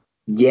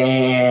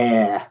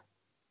 Yeah.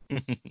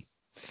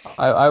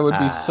 I would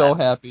be so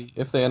happy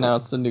if they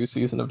announced a new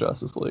season of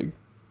Justice League.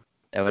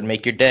 That would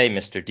make your day,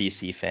 Mr.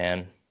 DC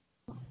fan.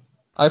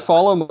 I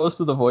follow most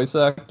of the voice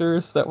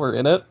actors that were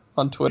in it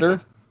on Twitter,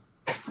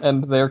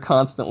 and they're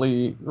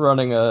constantly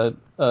running a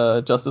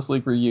Justice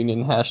League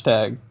reunion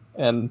hashtag,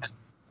 and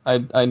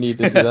I need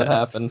to see that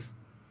happen.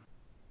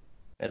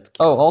 That's cute.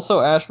 Oh,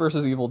 also Ash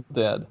vs. Evil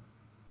Dead.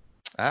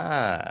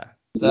 Nice.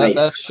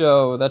 That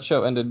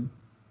show ended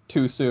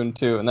too soon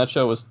too, and that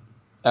show was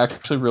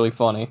actually really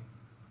funny.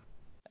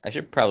 I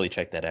should probably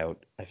check that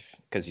out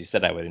because you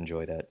said I would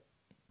enjoy that.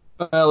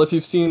 Well, if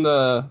you've seen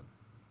the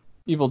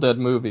Evil Dead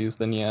movies,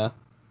 then yeah.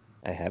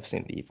 I have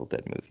seen the Evil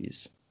Dead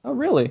movies. Oh,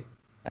 really?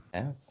 I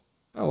have.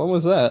 Oh, when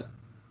was that?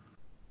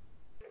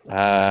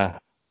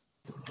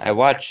 I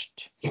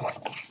watched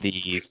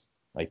the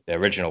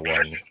original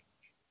one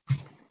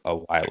a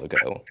while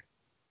ago,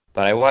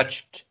 but I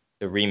watched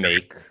the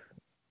remake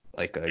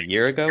like a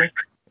year ago, maybe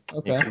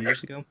Okay. 2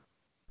 years ago,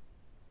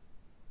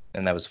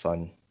 and that was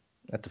fun.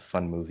 That's a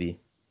fun movie.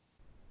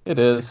 It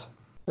is.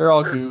 They're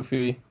all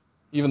goofy,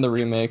 even the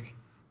remake.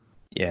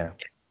 Yeah.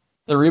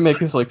 The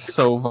remake is like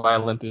so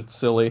violent, it's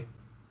silly.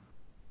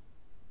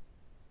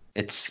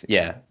 It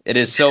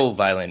is so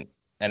violent,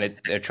 and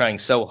they're trying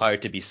so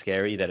hard to be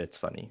scary that it's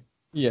funny.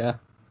 Yeah.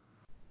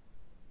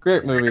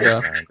 Great movie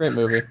though. Great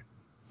movie.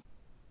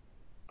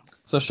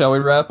 So shall we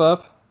wrap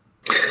up?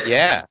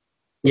 Yeah.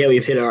 Yeah,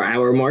 we've hit our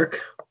hour mark.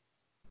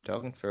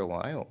 Talking for a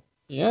while.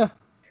 Yeah.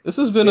 This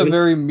has been a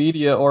very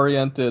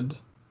media-oriented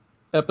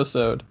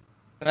episode.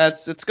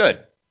 It's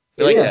good.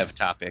 We It like to is. have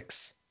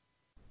topics.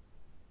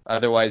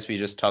 Otherwise, we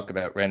just talk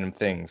about random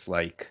things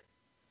like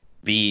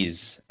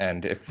bees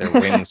and if their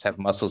wings have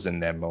muscles in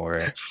them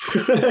or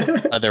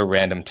other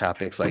random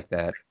topics like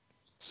that.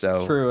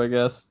 So True, I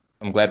guess.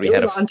 I'm glad we It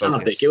had was a on focus.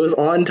 topic. It was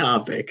on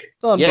topic.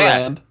 It's on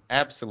brand.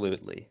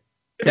 Absolutely.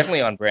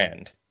 Definitely on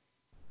brand.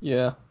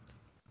 Yeah.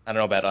 I don't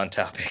know about on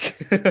topic.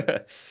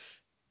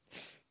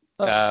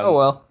 Oh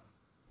well.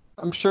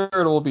 I'm sure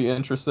it will be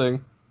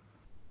interesting.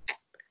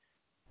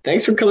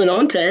 Thanks for coming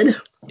on, Ted.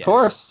 Of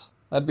course.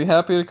 I'd be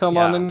happy to come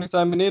on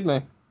anytime you need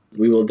me.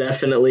 We will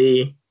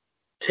definitely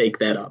take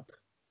that up.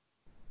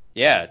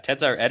 Yeah,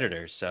 Ted's our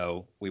editor,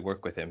 so we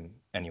work with him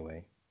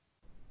anyway.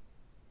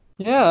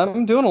 Yeah,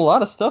 I'm doing a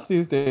lot of stuff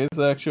these days,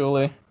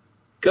 actually.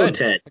 Go, Good.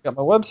 Ted. I got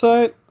my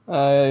website.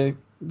 I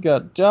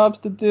got jobs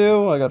to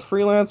do. I got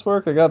freelance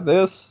work. I got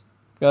this.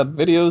 Got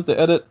videos to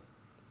edit.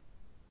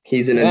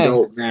 He's an Dang.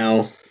 adult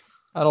now.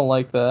 I don't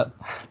like that.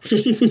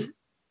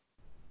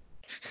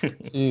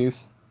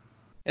 Jeez.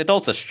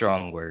 Adult's a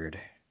strong word.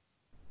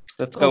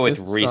 Let's Adult go is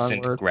with a strong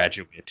recent word.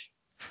 graduate.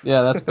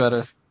 Yeah, that's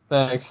better.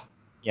 Thanks.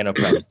 Yeah, no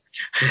problem.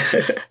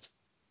 Do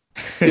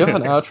you have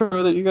an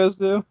outro that you guys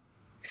do?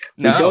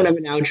 We don't have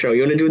an outro.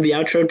 You want to do the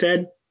outro,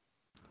 Ted?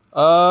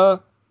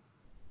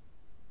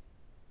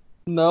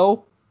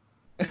 No.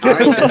 All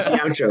right, that's the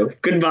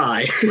outro.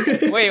 Goodbye.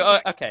 Wait,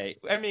 okay.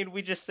 I mean,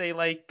 we just say,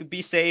 like,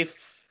 be safe,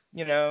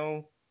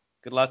 good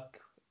luck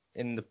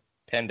in the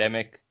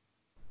pandemic.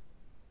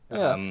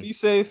 Yeah, be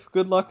safe.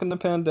 Good luck in the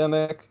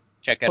pandemic.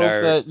 Check out Hope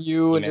our that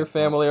you and your email.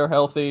 family are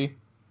healthy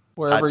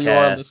wherever you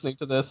are Podcast. listening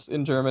to this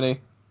in Germany.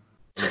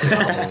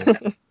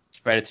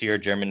 Spread it to your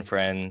German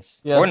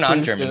friends. Yes, or please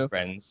non-German do.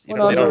 friends. Or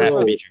They don't have to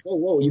non-German be friends.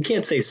 German. Whoa, you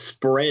can't say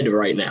spread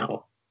right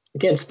now. You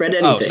can't spread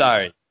anything. Oh,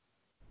 sorry.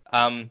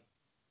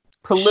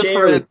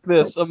 Proliferate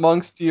this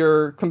amongst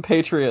your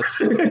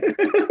compatriots.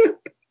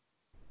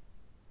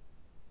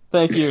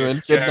 Thank you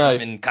and good night.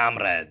 German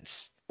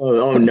comrades.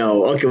 Oh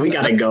no. Okay, we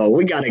gotta go.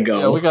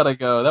 Yeah, we gotta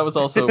go. That was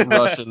also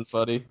Russian,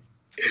 buddy.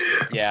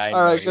 Yeah, I know.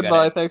 All right, You gotta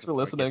goodbye. end this Thanks for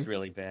before it listening. gets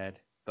really bad.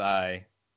 Bye.